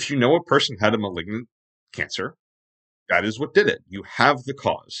if you know a person had a malignant cancer, that is what did it. You have the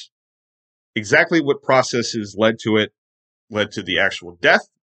cause. Exactly what processes led to the actual death,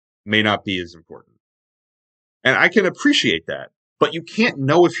 may not be as important. And I can appreciate that, but you can't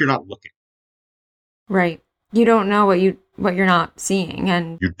know if you're not looking. Right. You don't know what you're not seeing,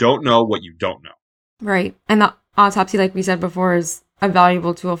 and you don't know what you don't know. Right. And the autopsy, like we said before, is a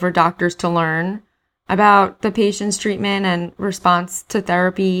valuable tool for doctors to learn about the patient's treatment and response to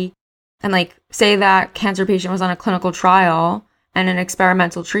therapy. And like, say that cancer patient was on a clinical trial and an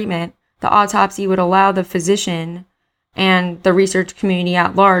experimental treatment, the autopsy would allow the physician and the research community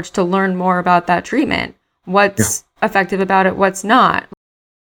at large to learn more about that treatment. What's effective about it, what's not.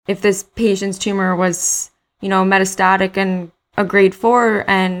 If this patient's tumor was, metastatic and a grade 4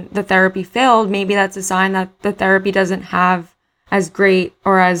 and the therapy failed, maybe that's a sign that the therapy doesn't have as great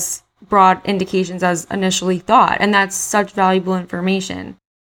or as broad indications as initially thought. And that's such valuable information.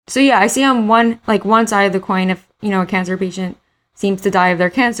 So yeah, I see on one side of the coin, if, a cancer patient seems to die of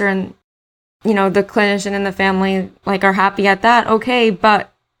their cancer and, the clinician and the family are happy at that. Okay.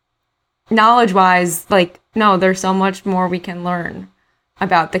 But knowledge wise, no, there's so much more we can learn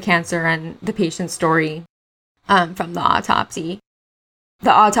about the cancer and the patient's story from the autopsy.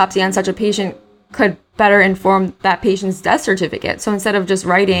 The autopsy on such a patient could better inform that patient's death certificate. So instead of just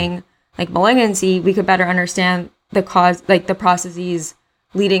writing malignancy, we could better understand the cause, the processes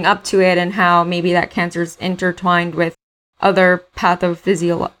leading up to it and how maybe that cancer is intertwined with other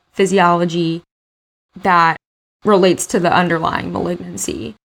pathophysiology that relates to the underlying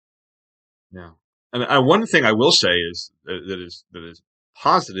malignancy. Yeah. And one thing I will say is that is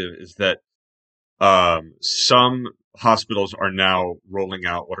positive is that some hospitals are now rolling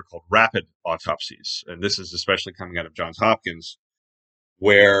out what are called rapid autopsies. And this is especially coming out of Johns Hopkins,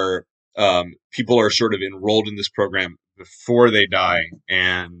 where people are sort of enrolled in this program before they die.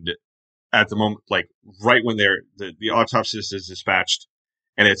 And at the moment, right when the autopsist is dispatched,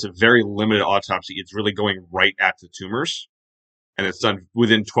 and it's a very limited autopsy, it's really going right at the tumors. And it's done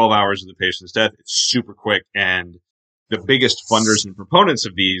within 12 hours of the patient's death. It's super quick. And the biggest funders and proponents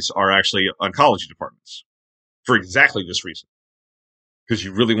of these are actually oncology departments for exactly this reason. Because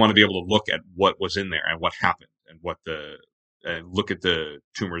you really want to be able to look at what was in there and what happened and and look at the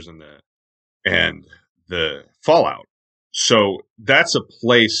tumors and the fallout. So that's a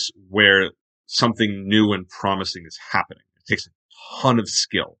place where something new and promising is happening. It takes a ton of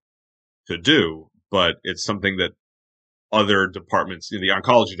skill to do, but it's something that other departments, the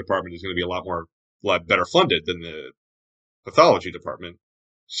oncology department is going to be a lot better funded than the pathology department.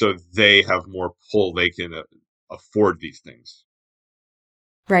 So they have more pull. They can afford these things.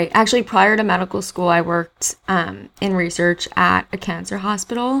 Right. Actually, prior to medical school, I worked in research at a cancer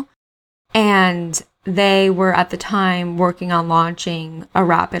hospital, and they were at the time working on launching a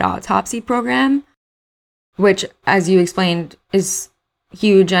rapid autopsy program, which, as you explained, is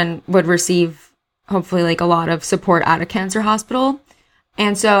huge and would receive hopefully a lot of support at a cancer hospital.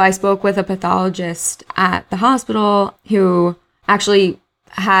 And so I spoke with a pathologist at the hospital who actually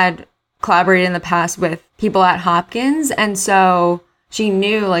had collaborated in the past with people at Hopkins. And so she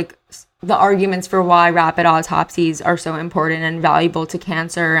knew the arguments for why rapid autopsies are so important and valuable to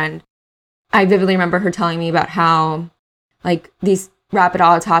cancer. And I vividly remember her telling me about how these rapid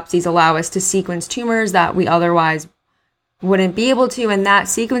autopsies allow us to sequence tumors that we otherwise wouldn't be able to. And that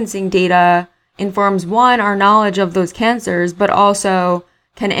sequencing data informs, one, our knowledge of those cancers, but also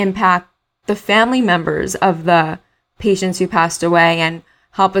can impact the family members of the patients who passed away and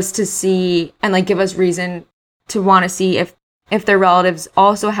help us to see and give us reason to want to see if their relatives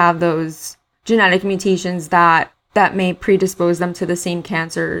also have those genetic mutations that may predispose them to the same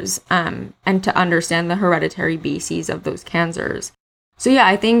cancers, and to understand the hereditary bases of those cancers. So yeah,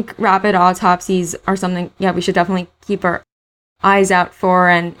 I think rapid autopsies are something, we should definitely keep our eyes out for,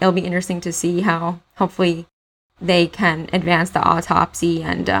 and it'll be interesting to see how hopefully they can advance the autopsy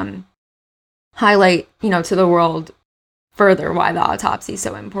and highlight, to the world further why the autopsy is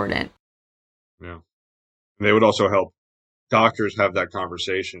so important. Yeah. They would also help doctors have that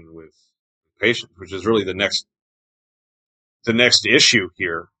conversation with patients, which is really the next issue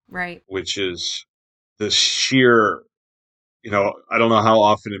here. Right. Which is the sheer, I don't know how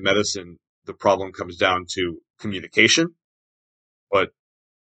often in medicine the problem comes down to communication, but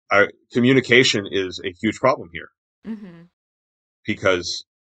communication is a huge problem here. Mm-hmm. Because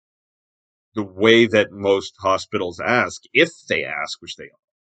the way that most hospitals ask, if they ask, which they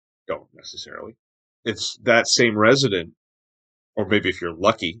don't necessarily, it's that same resident, or maybe if you're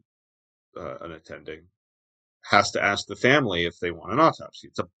lucky, an attending, has to ask the family if they want an autopsy.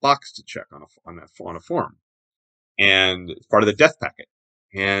 It's a box to check on a form, and it's part of the death packet.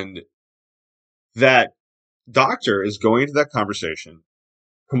 And that doctor is going into that conversation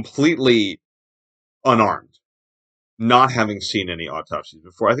completely unarmed, not having seen any autopsies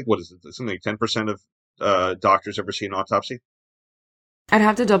before. I think, what is it? Something like 10% of doctors ever see an autopsy? I'd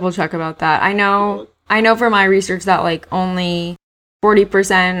have to double check about that. I know from my research that like only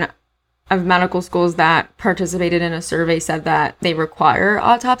 40% of medical schools that participated in a survey said that they require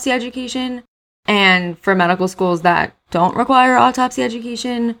autopsy education. And for medical schools that don't require autopsy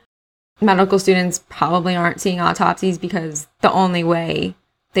education, medical students probably aren't seeing autopsies because the only way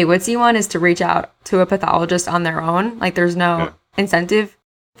they would see one is to reach out to a pathologist on their own. Like there's no incentive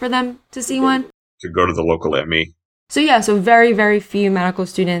for them to see one. To go to the local ME. So very, very few medical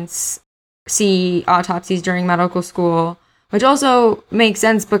students see autopsies during medical school, which also makes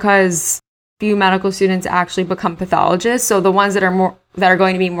sense because few medical students actually become pathologists. So the ones that are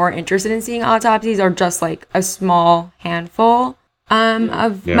going to be more interested in seeing autopsies are just like a small handful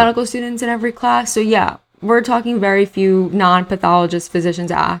of medical students in every class. So yeah, we're talking very few non-pathologist physicians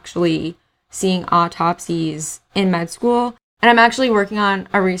actually seeing autopsies in med school. And I'm actually working on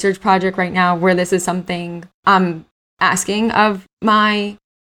a research project right now where this is something I'm asking of my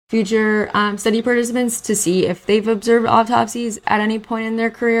future study participants to see if they've observed autopsies at any point in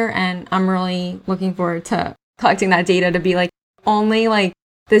their career. And I'm really looking forward to collecting that data to be like only like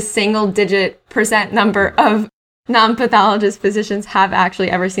the single-digit % number of non-pathologist physicians have actually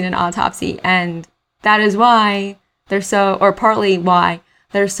ever seen an autopsy. And that is why partly why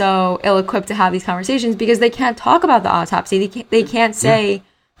they're so ill-equipped to have these conversations, because they can't talk about the autopsy. They can't say,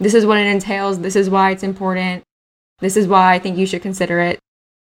 this is what it entails, this is why it's important, this is why I think you should consider it.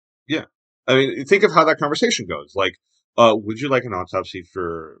 Yeah. I mean, think of how that conversation goes. Like, would you like an autopsy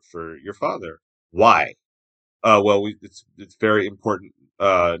for your father? Why? Well, it's very important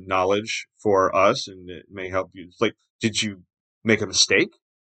knowledge for us, and it may help you. It's like, did you make a mistake?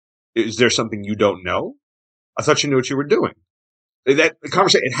 Is there something you don't know? I thought you knew what you were doing. That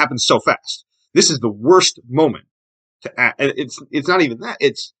conversation, it happens so fast. This is the worst moment to act. And it's not even that.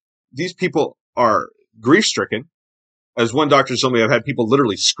 It's these people are grief stricken. As one doctor told me, I've had people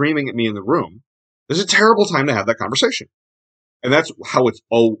literally screaming at me in the room. There's a terrible time to have that conversation. And that's how it's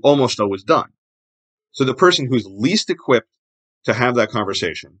almost always done. So the person who's least equipped to have that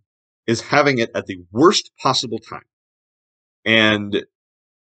conversation is having it at the worst possible time. And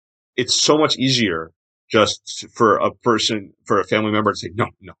it's so much easier just for a family member to say, no.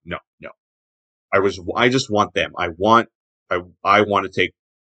 I just want them. I want to take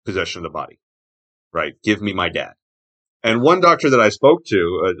possession of the body, right? Give me my dad. And one doctor that I spoke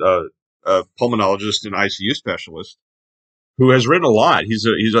to, a pulmonologist and ICU specialist, who has written a lot.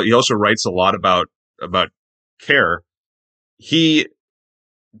 He also writes a lot about care. He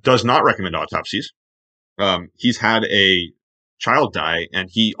does not recommend autopsies. He's had a child die, and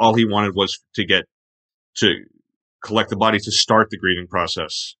all he wanted was to collect the body to start the grieving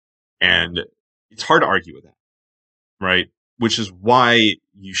process. And it's hard to argue with that, right? Which is why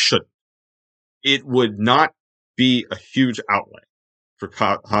you shouldn't. It would not be a huge outlay for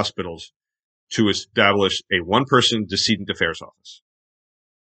hospitals to establish a one-person decedent affairs office.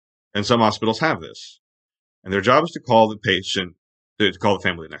 And some hospitals have this. And their job is to call the patient, to call the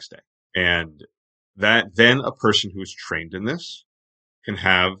family the next day. And then a person who is trained in this can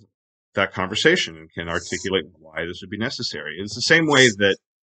have that conversation and can articulate why this would be necessary. It's the same way that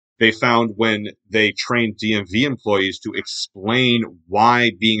they found when they trained DMV employees to explain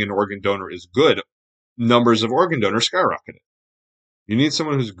why being an organ donor is good, numbers of organ donors skyrocketed. You need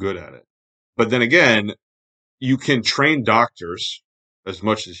someone who's good at it. But then again, you can train doctors as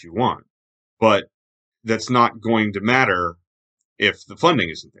much as you want, but that's not going to matter if the funding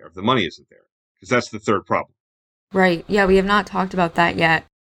isn't there, if the money isn't there, because that's the third problem. Right. Yeah, we have not talked about that yet.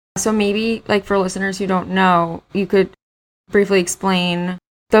 So maybe, like, for listeners who don't know, you could briefly explain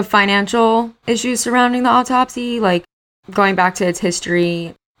the financial issues surrounding the autopsy, like going back to its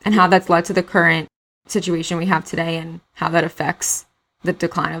history and how that's led to the current situation we have today and how that affects the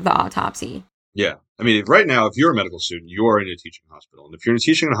decline of the autopsy. Yeah. I mean, right now, if you're a medical student, you are in a teaching hospital. And if you're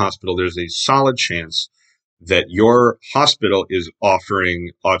teaching in a hospital, there's a solid chance that your hospital is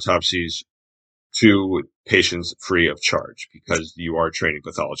offering autopsies to patients free of charge because you are training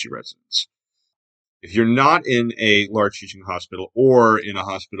pathology residents. If you're not in a large teaching hospital or in a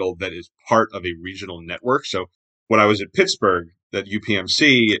hospital that is part of a regional network, so when I was at Pittsburgh, that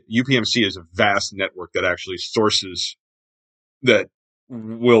UPMC is a vast network that actually sources that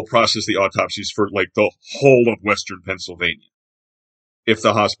will process the autopsies for like the whole of Western Pennsylvania, if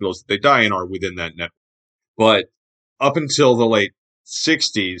the hospitals that they die in are within that network. But up until the late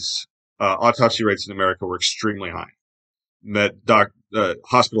 60s, autopsy rates in America were extremely high. That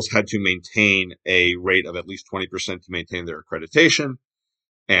hospitals had to maintain a rate of at least 20% to maintain their accreditation,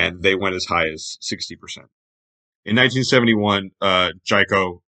 and they went as high as 60%. In 1971,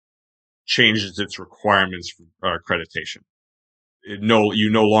 JICO changes its requirements for accreditation. You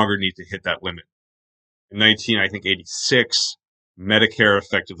no longer need to hit that limit. In 86, Medicare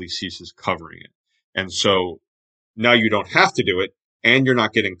effectively ceases covering it. And so now you don't have to do it, and you're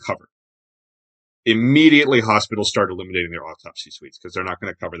not getting covered. Immediately, hospitals start eliminating their autopsy suites because they're not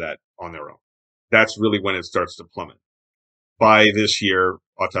going to cover that on their own. That's really when it starts to plummet. By this year,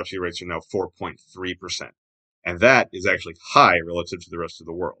 autopsy rates are now 4.3%. And that is actually high relative to the rest of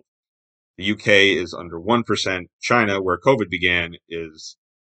the world. The UK is under 1%. China, where COVID began, is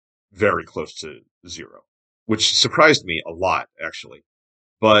very close to zero, which surprised me a lot, actually.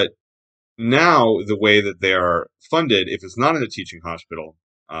 But now the way that they are funded, if it's not in a teaching hospital,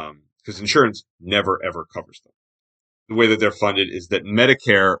 because insurance never, ever covers them, the way that they're funded is that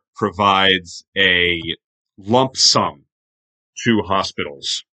Medicare provides a lump sum to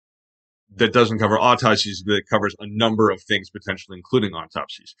hospitals that doesn't cover autopsies, but it covers a number of things, potentially including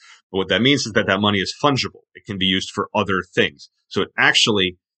autopsies. But what that means is that money is fungible. It can be used for other things. So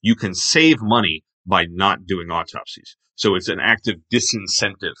you can save money by not doing autopsies. So it's an active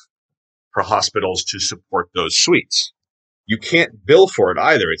disincentive for hospitals to support those suites. You can't bill for it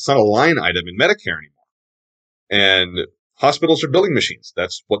either. It's not a line item in Medicare anymore. And hospitals are billing machines.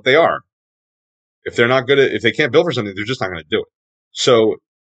 That's what they are. If they can't bill for something, they're just not going to do it. So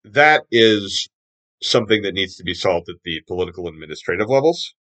that is something that needs to be solved at the political and administrative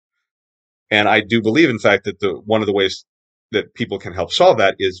levels. And I do believe, in fact, that one of the ways that people can help solve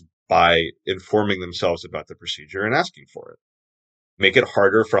that is by informing themselves about the procedure and asking for it. Make it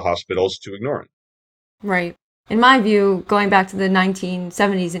harder for hospitals to ignore it. Right. In my view, going back to the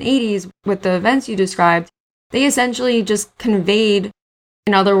 1970s and 80s with the events you described, they essentially just conveyed,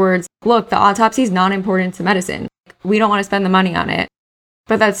 in other words, look, the autopsy is not important to medicine. We don't want to spend the money on it.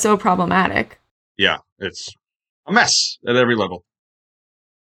 But that's so problematic. Yeah, it's a mess at every level.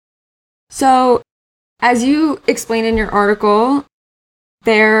 So, as you explain in your article,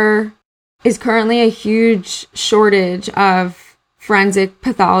 there is currently a huge shortage of forensic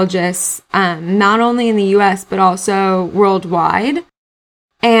pathologists, not only in the US, but also worldwide.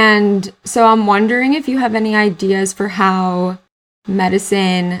 And so I'm wondering if you have any ideas for how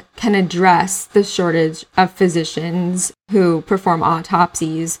medicine can address the shortage of physicians who perform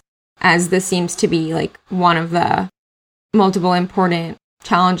autopsies, as this seems to be like one of the multiple important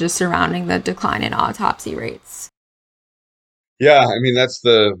challenges surrounding the decline in autopsy rates. Yeah, I mean, that's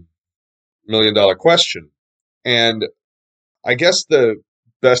the million-dollar question. And I guess the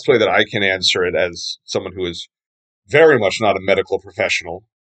best way that I can answer it as someone who is very much not a medical professional,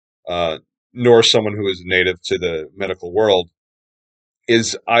 nor someone who is native to the medical world,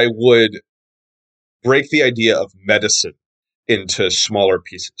 is I would break the idea of medicine into smaller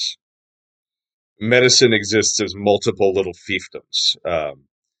pieces. Medicine exists as multiple little fiefdoms.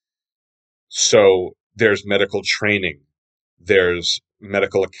 So there's medical training, there's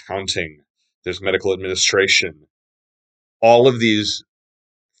medical accounting, there's medical administration. All of these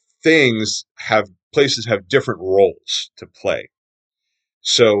places have different roles to play.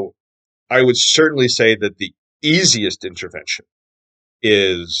 So I would certainly say that the easiest intervention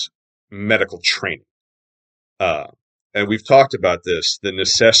is medical training. And we've talked about this, the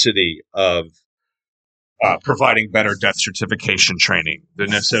necessity of providing better death certification training, the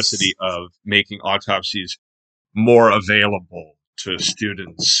necessity of making autopsies more available to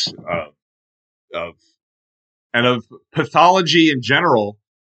students of pathology in general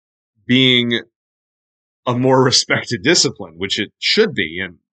being a more respected discipline, which it should be.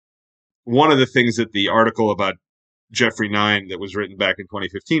 And one of the things that the article about Jeffrey Nine that was written back in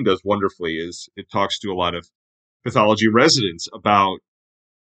 2015 does wonderfully is it talks to a lot of pathology residents about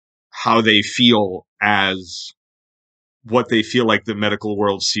how they feel as what they feel like the medical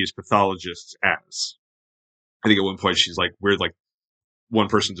world sees pathologists as. I think at one point she's like, we're like, one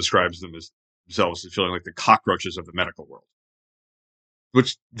person describes them as themselves as feeling like the cockroaches of the medical world,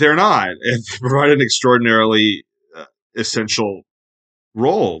 which they're not. And they provide an extraordinarily essential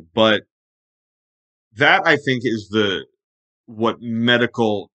role. But that, I think, is what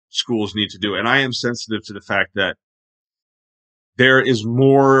medical schools need to do. And I am sensitive to the fact that there is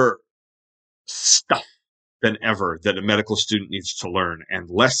more stuff than ever that a medical student needs to learn and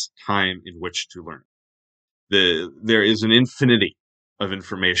less time in which to learn. There is an infinity of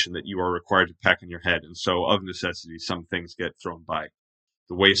information that you are required to pack in your head. And so of necessity, some things get thrown by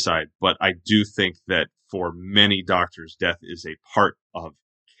the wayside. But I do think that for many doctors, death is a part of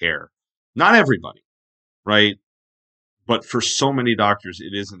care. Not everybody, right? But for so many doctors,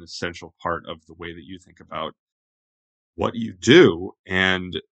 it is an essential part of the way that you think about what you do,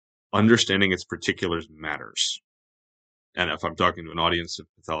 and understanding its particulars matters. And if I'm talking to an audience of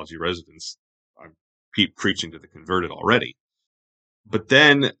pathology residents, I'm preaching to the converted already. But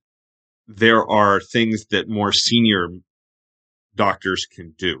then there are things that more senior doctors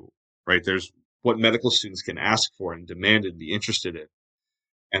can do, right? There's what medical students can ask for and demand and be interested in.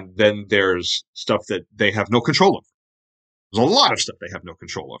 And then there's stuff that they have no control over. There's a lot of stuff they have no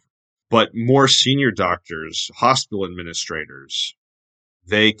control over. But more senior doctors, hospital administrators,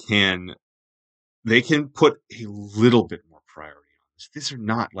 they can put a little bit more priority on this. These are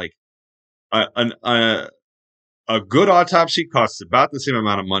not like a good autopsy costs about the same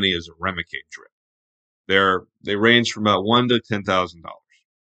amount of money as a Remicade drip. They range from about $1,000 to $10,000.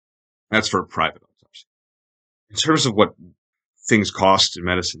 That's for a private autopsy. In terms of what things cost in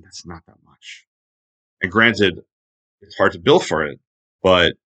medicine, that's not that much. And granted, it's hard to bill for it,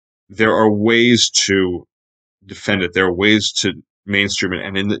 but there are ways to defend it. There are ways to mainstream it.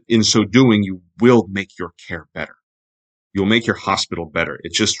 And in so doing, you will make your care better. You'll make your hospital better.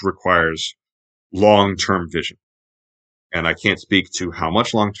 It just requires long-term vision. And I can't speak to how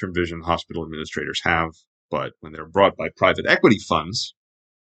much long-term vision hospital administrators have, but when they're brought by private equity funds,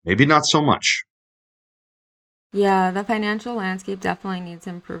 maybe not so much. Yeah, the financial landscape definitely needs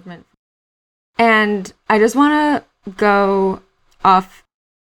improvement. And I just want to go off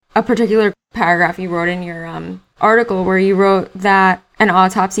a particular paragraph you wrote in your article where you wrote that an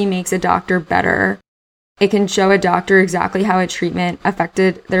autopsy makes a doctor better. It can show a doctor exactly how a treatment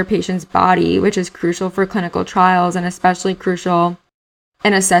affected their patient's body, which is crucial for clinical trials and especially crucial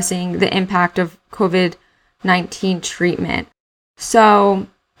in assessing the impact of COVID-19 treatment. So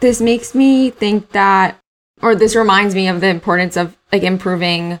this makes me think that, or this reminds me of the importance of like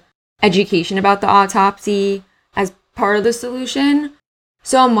improving education about the autopsy as part of the solution.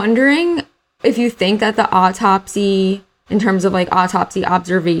 So I'm wondering if you think that the autopsy, in terms of like autopsy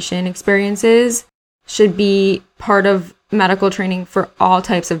observation experiences, should be part of medical training for all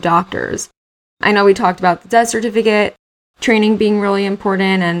types of doctors. I know we talked about the death certificate training being really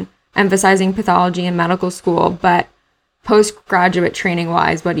important and emphasizing pathology in medical school, but postgraduate training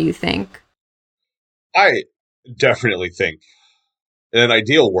wise, what do you think? I definitely think in an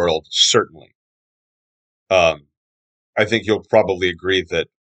ideal world, certainly. I think you'll probably agree that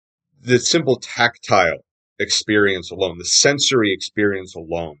the simple tactile experience alone, the sensory experience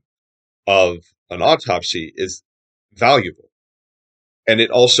alone of an autopsy is valuable. And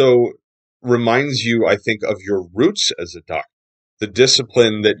it also reminds you, I think, of your roots as a doctor, the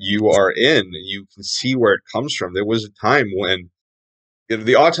discipline that you are in. You can see where it comes from. There was a time when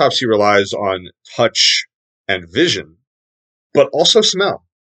the autopsy relies on touch and vision, but also smell.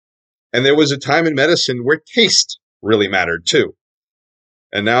 And there was a time in medicine where taste really mattered too.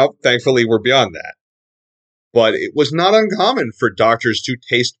 And now, thankfully, we're beyond that. But it was not uncommon for doctors to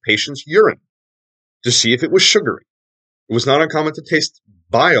taste patients' urine to see if it was sugary. It was not uncommon to taste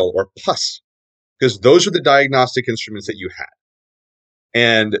bile or pus, because those are the diagnostic instruments that you had.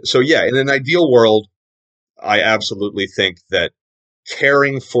 And so, yeah, in an ideal world, I absolutely think that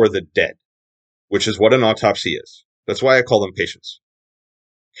caring for the dead, which is what an autopsy is, that's why I call them patients.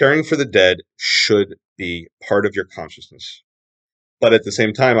 Caring for the dead should be part of your consciousness. But at the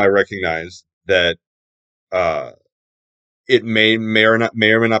same time, I recognize that it may or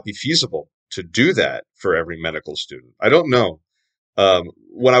may not be feasible to do that for every medical student. I don't know.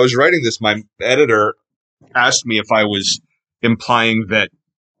 When I was writing this, my editor asked me if I was implying that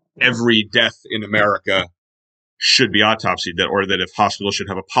every death in America should be autopsied, or that if hospitals should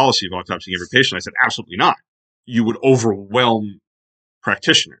have a policy of autopsying every patient. I said, absolutely not. You would overwhelm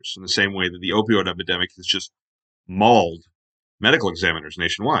practitioners in the same way that the opioid epidemic has just mauled medical examiners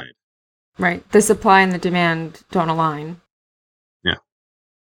nationwide. Right. The supply and the demand don't align. Yeah.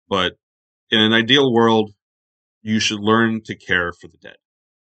 But in an ideal world, you should learn to care for the dead.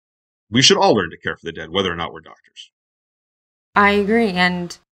 We should all learn to care for the dead, whether or not we're doctors. I agree.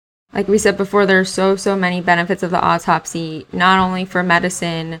 And like we said before, there's so many benefits of the autopsy, not only for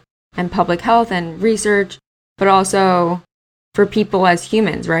medicine and public health and research, but also for people as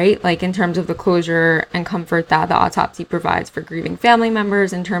humans, right? Like in terms of the closure and comfort that the autopsy provides for grieving family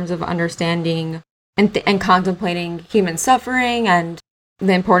members, in terms of understanding and contemplating human suffering and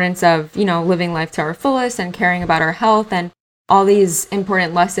the importance of, living life to our fullest and caring about our health and all these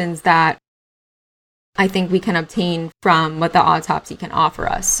important lessons that I think we can obtain from what the autopsy can offer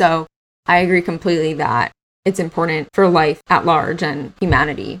us. So I agree completely that it's important for life at large and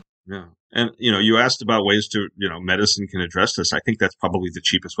humanity. Yeah. And, you asked about ways to, medicine can address this. I think that's probably the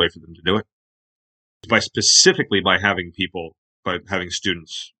cheapest way for them to do it. by having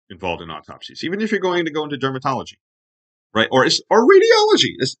students involved in autopsies, even if you're going to go into dermatology, right? Or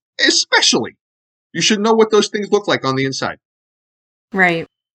radiology, especially. You should know what those things look like on the inside. Right.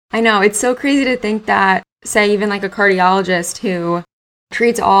 I know. It's so crazy to think that, say, even like a cardiologist who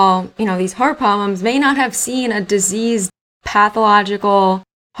treats all, these heart problems may not have seen a diseased pathological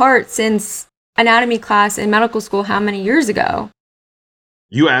heart since anatomy class in medical school how many years ago?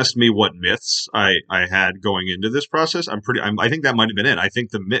 You asked me what myths I had going into this process. I think that might have been it. I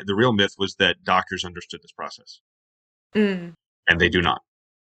think the real myth was that doctors understood this process. And they do not.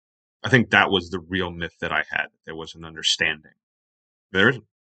 I think that was the real myth that I had. There was an understanding. There isn't.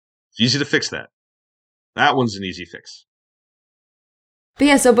 It's easy to fix that. That one's an easy fix. But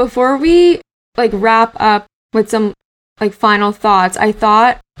yeah, so before we wrap up with some final thoughts, I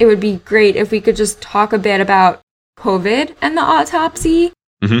thought it would be great if we could just talk a bit about COVID and the autopsy.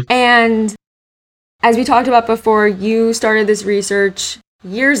 Mm-hmm. And as we talked about before, you started this research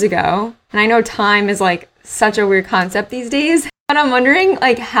years ago. And I know time is such a weird concept these days. But I'm wondering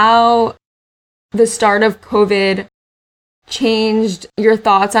how the start of COVID changed your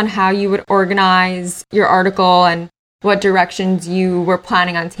thoughts on how you would organize your article and what directions you were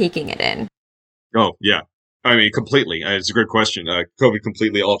planning on taking it in. Oh, yeah. I mean, completely. It's a great question. COVID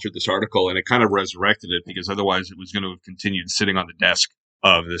completely altered this article, and it kind of resurrected it because otherwise it was going to have continued sitting on the desk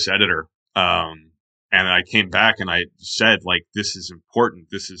of this editor. And I came back and I said, this is important.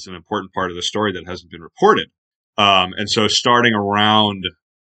 This is an important part of the story that hasn't been reported. And so starting around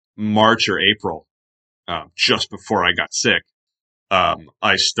March or April, just before I got sick,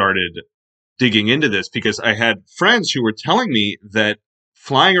 I started digging into this because I had friends who were telling me that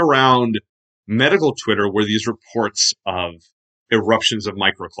flying around medical Twitter were these reports of eruptions of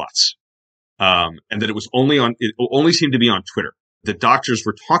microclots, and that it only seemed to be on Twitter. The doctors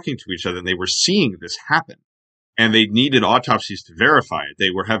were talking to each other and they were seeing this happen, and they needed autopsies to verify it. They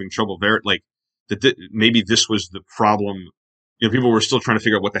were having trouble maybe this was the problem. People were still trying to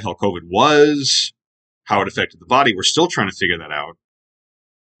figure out what the hell COVID was, how it affected the body. We're still trying to figure that out.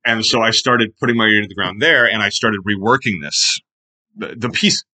 And so I started putting my ear to the ground there, and I started reworking this. The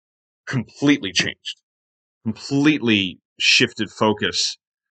piece completely changed, completely shifted focus,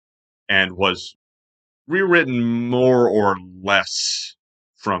 and was rewritten more or less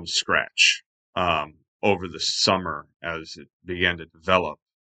from scratch over the summer as it began to develop.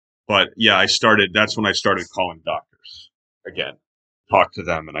 But yeah, that's when I started calling doctors again, talk to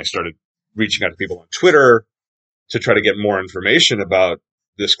them, and I started reaching out to people on Twitter to try to get more information about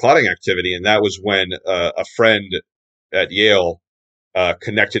this clotting activity. And that was when a friend at Yale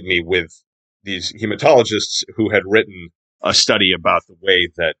connected me with these hematologists who had written a study about the way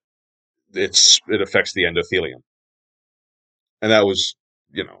that it affects the endothelium. And that was,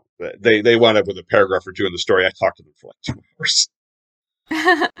 they wound up with a paragraph or two in the story. I talked to them for 2 hours.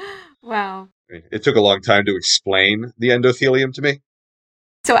 Wow. It took a long time to explain the endothelium to me.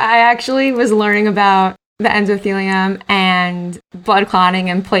 So I actually was learning about the endothelium and blood clotting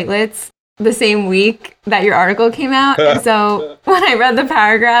and platelets the same week that your article came out. And so when I read the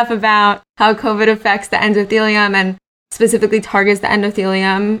paragraph about how COVID affects the endothelium and specifically targets the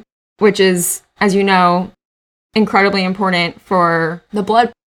endothelium, which is, as you know, incredibly important for the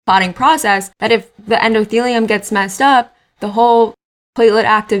blood clotting process, that if the endothelium gets messed up, the whole platelet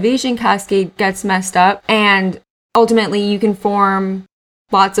activation cascade gets messed up, and ultimately you can form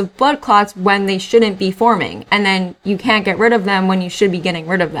lots of blood clots when they shouldn't be forming, and then you can't get rid of them when you should be getting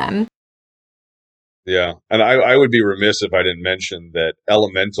rid of them. Yeah, and I would be remiss if I didn't mention that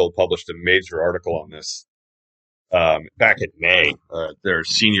Elemental published a major article on this back in May. Their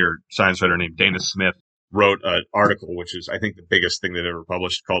senior science writer named Dana Smith wrote an article, which is, I think, the biggest thing they've ever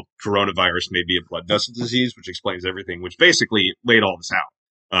published, called "Coronavirus May Be a Blood Vessel Disease," which explains everything, which basically laid all this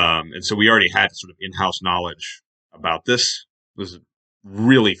out. And so we already had sort of in-house knowledge about this. It was a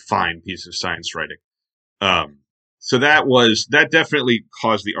really fine piece of science writing. So that definitely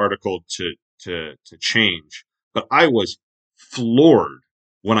caused the article to change. But I was floored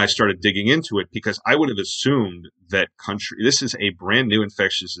when I started digging into it, because I would have assumed that this is a brand new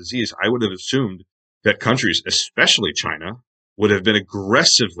infectious disease. I would have assumed that countries, especially China, would have been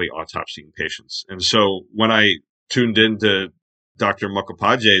aggressively autopsying patients. And so when I tuned into Dr.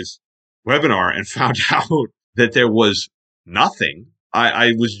 Mukhopadhyay's webinar and found out that there was nothing,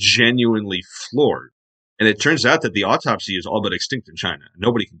 I was genuinely floored. And it turns out that the autopsy is all but extinct in China.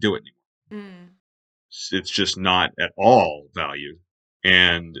 Nobody can do it anymore. It's just not at all valued.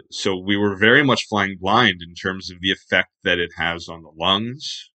 And so we were very much flying blind in terms of the effect that it has on the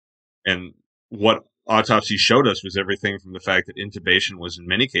lungs. And what autopsy showed us was everything from the fact that intubation was in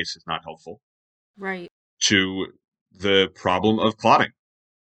many cases not helpful, Right. to the problem of clotting,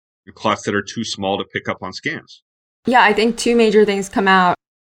 the clots that are too small to pick up on scans. Yeah, I think two major things come out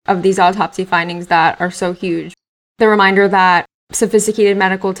of these autopsy findings that are so huge. The reminder that sophisticated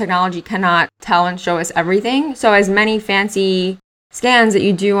medical technology cannot tell and show us everything. So as many fancy scans that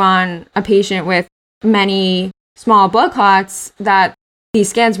you do on a patient with many small blood clots that these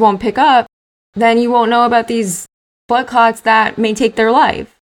scans won't pick up, then you won't know about these blood clots that may take their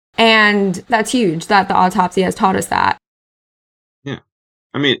life. And that's huge that the autopsy has taught us that. Yeah.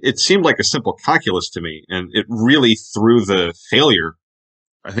 I mean, it seemed like a simple calculus to me, and it really threw the failure.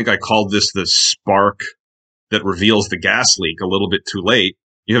 I think I called this the spark that reveals the gas leak a little bit too late.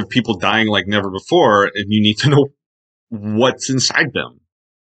 You have people dying like never before, and you need to know what's inside them.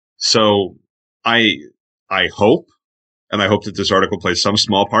 So I hope, and I hope that this article plays some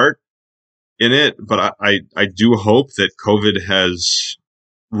small part in it, but I do hope that COVID has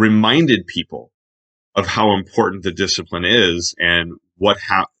reminded people of how important the discipline is and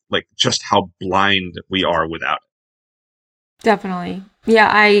just how blind we are without it. Definitely. Yeah,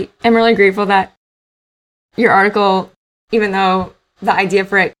 I am really grateful that your article, even though the idea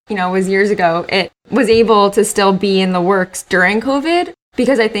for it, was years ago, it was able to still be in the works during COVID,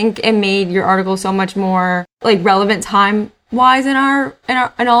 because I think it made your article so much more relevant time wise in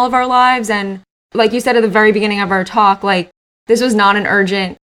all of our lives. And like you said at the very beginning of our talk, this was not an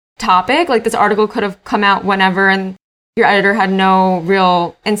urgent topic. This article could have come out whenever and your editor had no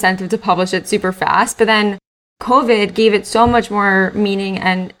real incentive to publish it super fast. But then COVID gave it so much more meaning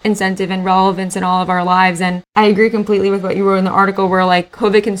and incentive and relevance in all of our lives. And I agree completely with what you wrote in the article, where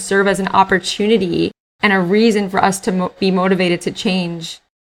COVID can serve as an opportunity and a reason for us to be motivated to change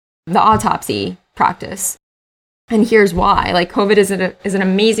the autopsy practice. And here's why. COVID is an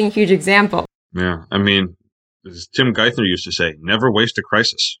amazing, huge example. Yeah. I mean, as Tim Geithner used to say, never waste a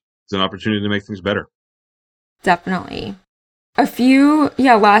crisis. It's an opportunity to make things better. Definitely. A few,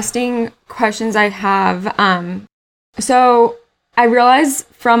 lasting questions I have. So I realize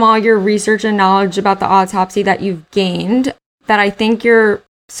from all your research and knowledge about the autopsy that you've gained that I think you're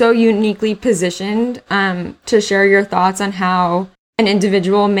so uniquely positioned to share your thoughts on how an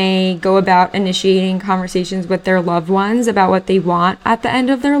individual may go about initiating conversations with their loved ones about what they want at the end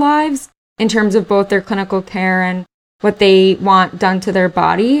of their lives in terms of both their clinical care and what they want done to their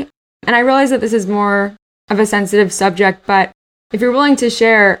body. And I realize that this is more of a sensitive subject, but if you're willing to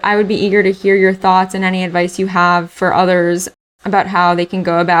share, I would be eager to hear your thoughts and any advice you have for others about how they can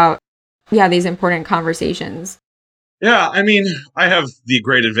go about, these important conversations. Yeah, I mean, I have the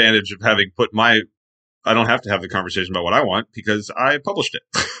great advantage of having I don't have to have the conversation about what I want because I published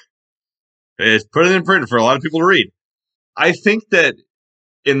it. It's put it in print for a lot of people to read. I think that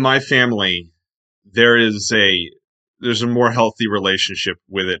in my family, there's a more healthy relationship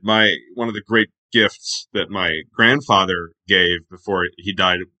with it. One of the great gifts that my grandfather gave before he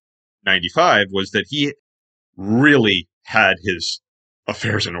died at 95 was that he really had his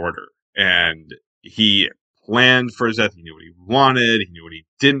affairs in order, and he planned for his death. He knew what he wanted. He knew what he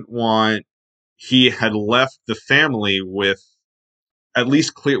didn't want. He had left the family with at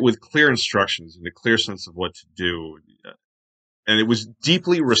least clear instructions and a clear sense of what to do. And it was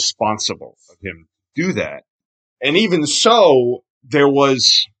deeply responsible of him to do that. And even so, there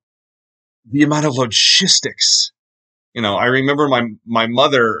was the amount of logistics. I remember my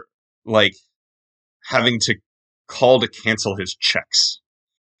mother having to call to cancel his checks.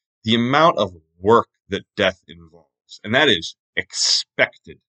 The amount of work that death involves, and that is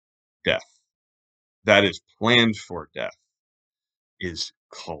expected death, that is planned for death, is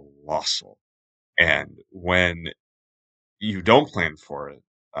colossal. And when you don't plan for it,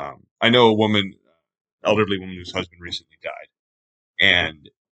 I know a woman, elderly woman whose husband recently died, and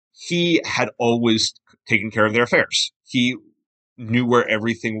he had always taken care of their affairs. He knew where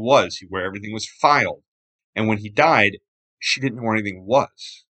everything was, where everything was filed. And when he died, she didn't know where anything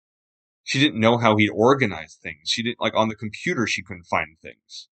was. She didn't know how he'd organized things. She didn't, on the computer, she couldn't find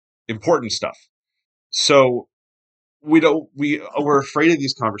things. Important stuff. So we're afraid of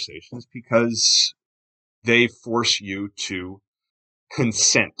these conversations because they force you to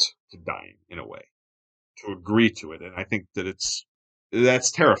consent to dying in a way, to agree to it. And I think that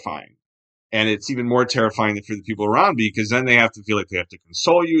that's terrifying. And it's even more terrifying for the people around me, because then they have to feel like they have to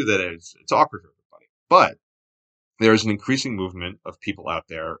console you, that it's awkward for everybody. But there's an increasing movement of people out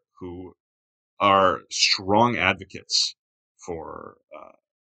there who are strong advocates for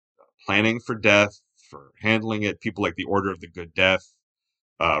planning for death, for handling it. People like the Order of the Good Death,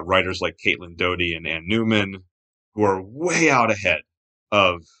 writers like Caitlin Doughty and Ann Newman, who are way out ahead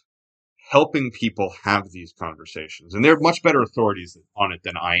of helping people have these conversations. And they're much better authorities on it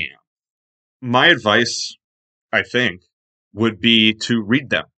than I am. My advice, I think, would be to read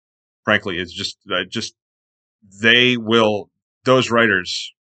them. Frankly, it's just those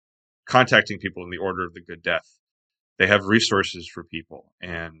writers contacting people in the Order of the Good Death. They have resources for people,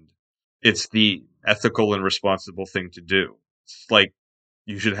 and it's the ethical and responsible thing to do. It's like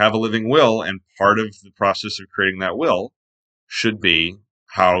you should have a living will, and part of the process of creating that will should be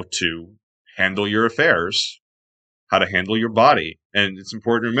how to handle your affairs, how to handle your body. And it's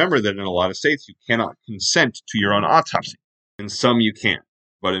important to remember that in a lot of states, you cannot consent to your own autopsy. In some, you can.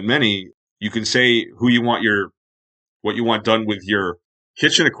 But in many, you can say what you want done with your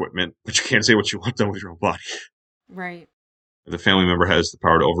kitchen equipment, but you can't say what you want done with your own body. Right. The family member has the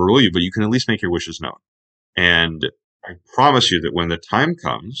power to overrule you, but you can at least make your wishes known. And I promise you that when the time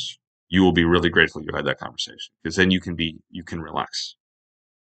comes, you will be really grateful you had that conversation, because then you can relax.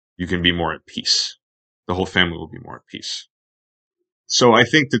 You can be more at peace. The whole family will be more at peace. So I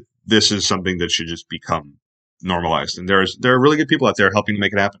think that this is something that should just become normalized. And there are really good people out there helping to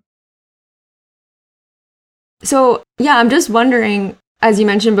make it happen. So, yeah, I'm just wondering, as you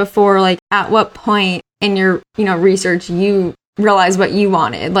mentioned before, like at what point in your, research you realized what you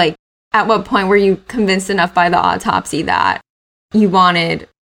wanted? Like at what point were you convinced enough by the autopsy that you wanted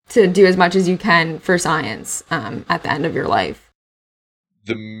to do as much as you can for science at the end of your life?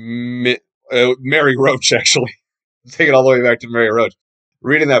 Mary Roach, actually. Take it all the way back to Mary Roach.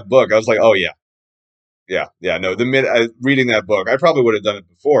 Reading that book, I was like, oh, yeah. No, reading that book, I probably would have done it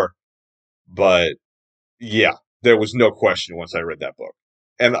before, but yeah, there was no question once I read that book.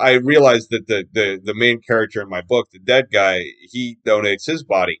 And I realized that the main character in my book, the dead guy, he donates his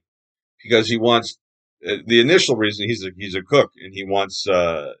body because he wants, the initial reason, he's a cook, and he wants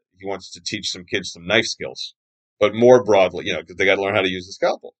to teach some kids some knife skills. But more broadly, because they got to learn how to use the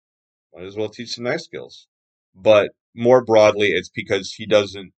scalpel. Might as well teach some knife skills. But more broadly, it's because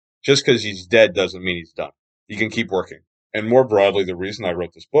just because he's dead doesn't mean he's done. He can keep working. And more broadly, the reason I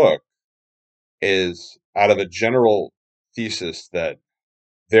wrote this book is out of a general thesis that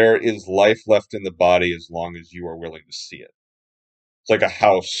there is life left in the body as long as you are willing to see it. It's like a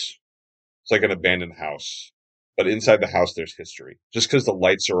house. It's like an abandoned house. But inside the house, there's history. Just because the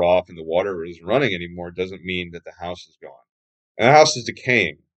lights are off and the water isn't running anymore doesn't mean that the house is gone. And the house is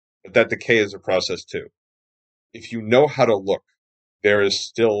decaying, but that decay is a process too. If you know how to look, there is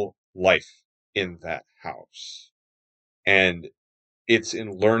still life in that house. And it's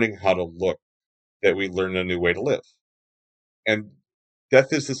in learning how to look that we learn a new way to live. And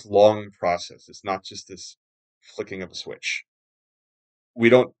death is this long process. It's not just this flicking of a switch. We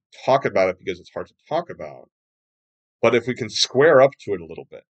don't talk about it because it's hard to talk about. But if we can square up to it a little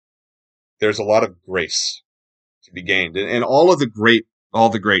bit, there's a lot of grace to be gained. And all the great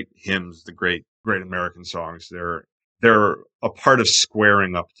hymns, the great American songs, they're a part of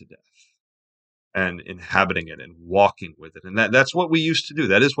squaring up to death and inhabiting it and walking with it. And that's what we used to do.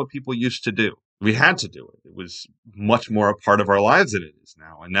 That is what people used to do. We had to do it. It was much more a part of our lives than it is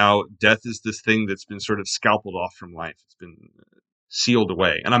now. And now death is this thing that's been sort of scalpeled off from life. It's been sealed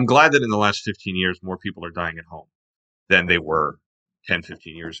away. And I'm glad that in the last 15 years, more people are dying at home than they were 10,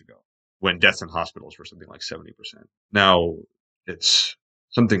 15 years ago, when deaths in hospitals were something like 70%. Now it's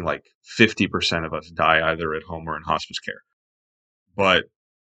something like 50% of us die either at home or in hospice care. But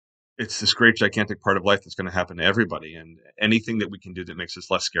it's this great, gigantic part of life that's going to happen to everybody. And anything that we can do that makes us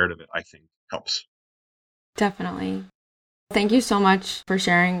less scared of it, I think, helps. Definitely. Thank you so much for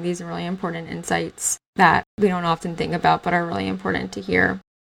sharing these really important insights that we don't often think about, but are really important to hear.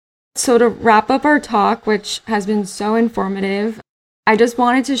 So to wrap up our talk, which has been so informative, I just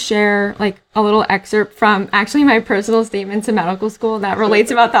wanted to share a little excerpt from actually my personal statement to medical school that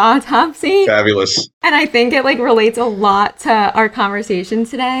relates about the autopsy. Fabulous. And I think it relates a lot to our conversation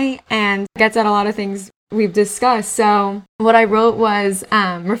today and gets at a lot of things we've discussed. So what I wrote was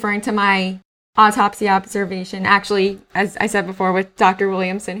referring to my autopsy observation, actually, as I said before, with Dr.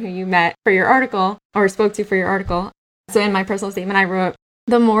 Williamson, who you met for your article or spoke to for your article. So in my personal statement, I wrote,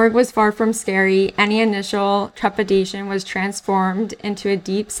 "The morgue was far from scary. Any initial trepidation was transformed into a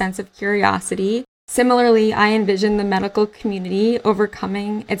deep sense of curiosity. Similarly, I envisioned the medical community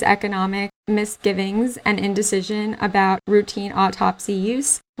overcoming its economic misgivings and indecision about routine autopsy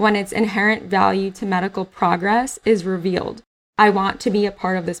use when its inherent value to medical progress is revealed. I want to be a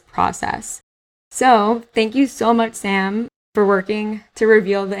part of this process." So, thank you so much, Sam, for working to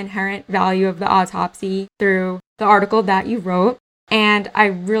reveal the inherent value of the autopsy through the article that you wrote. And I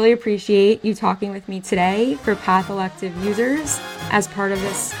really appreciate you talking with me today for path elective users as part of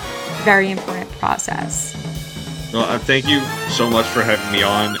this very important process. Well, thank you so much for having me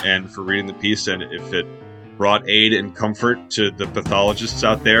on and for reading the piece. And if it brought aid and comfort to the pathologists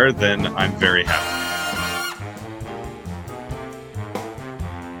out there, then I'm very happy.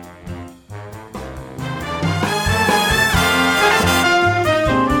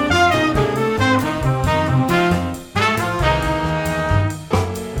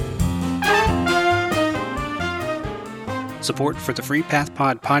 Support for the Free Path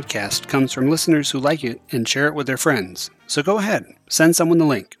Pod podcast comes from listeners who like it and share it with their friends. So go ahead, send someone the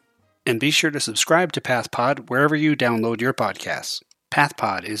link. And be sure to subscribe to PathPod wherever you download your podcasts.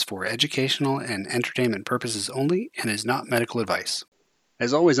 PathPod is for educational and entertainment purposes only and is not medical advice.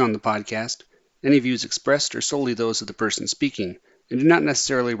 As always on the podcast, any views expressed are solely those of the person speaking and do not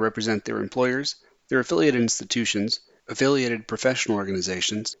necessarily represent their employers, their affiliated institutions, affiliated professional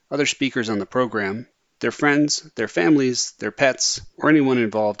organizations, other speakers on the program, their friends, their families, their pets, or anyone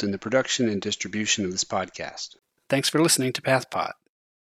involved in the production and distribution of this podcast. Thanks for listening to PathPod.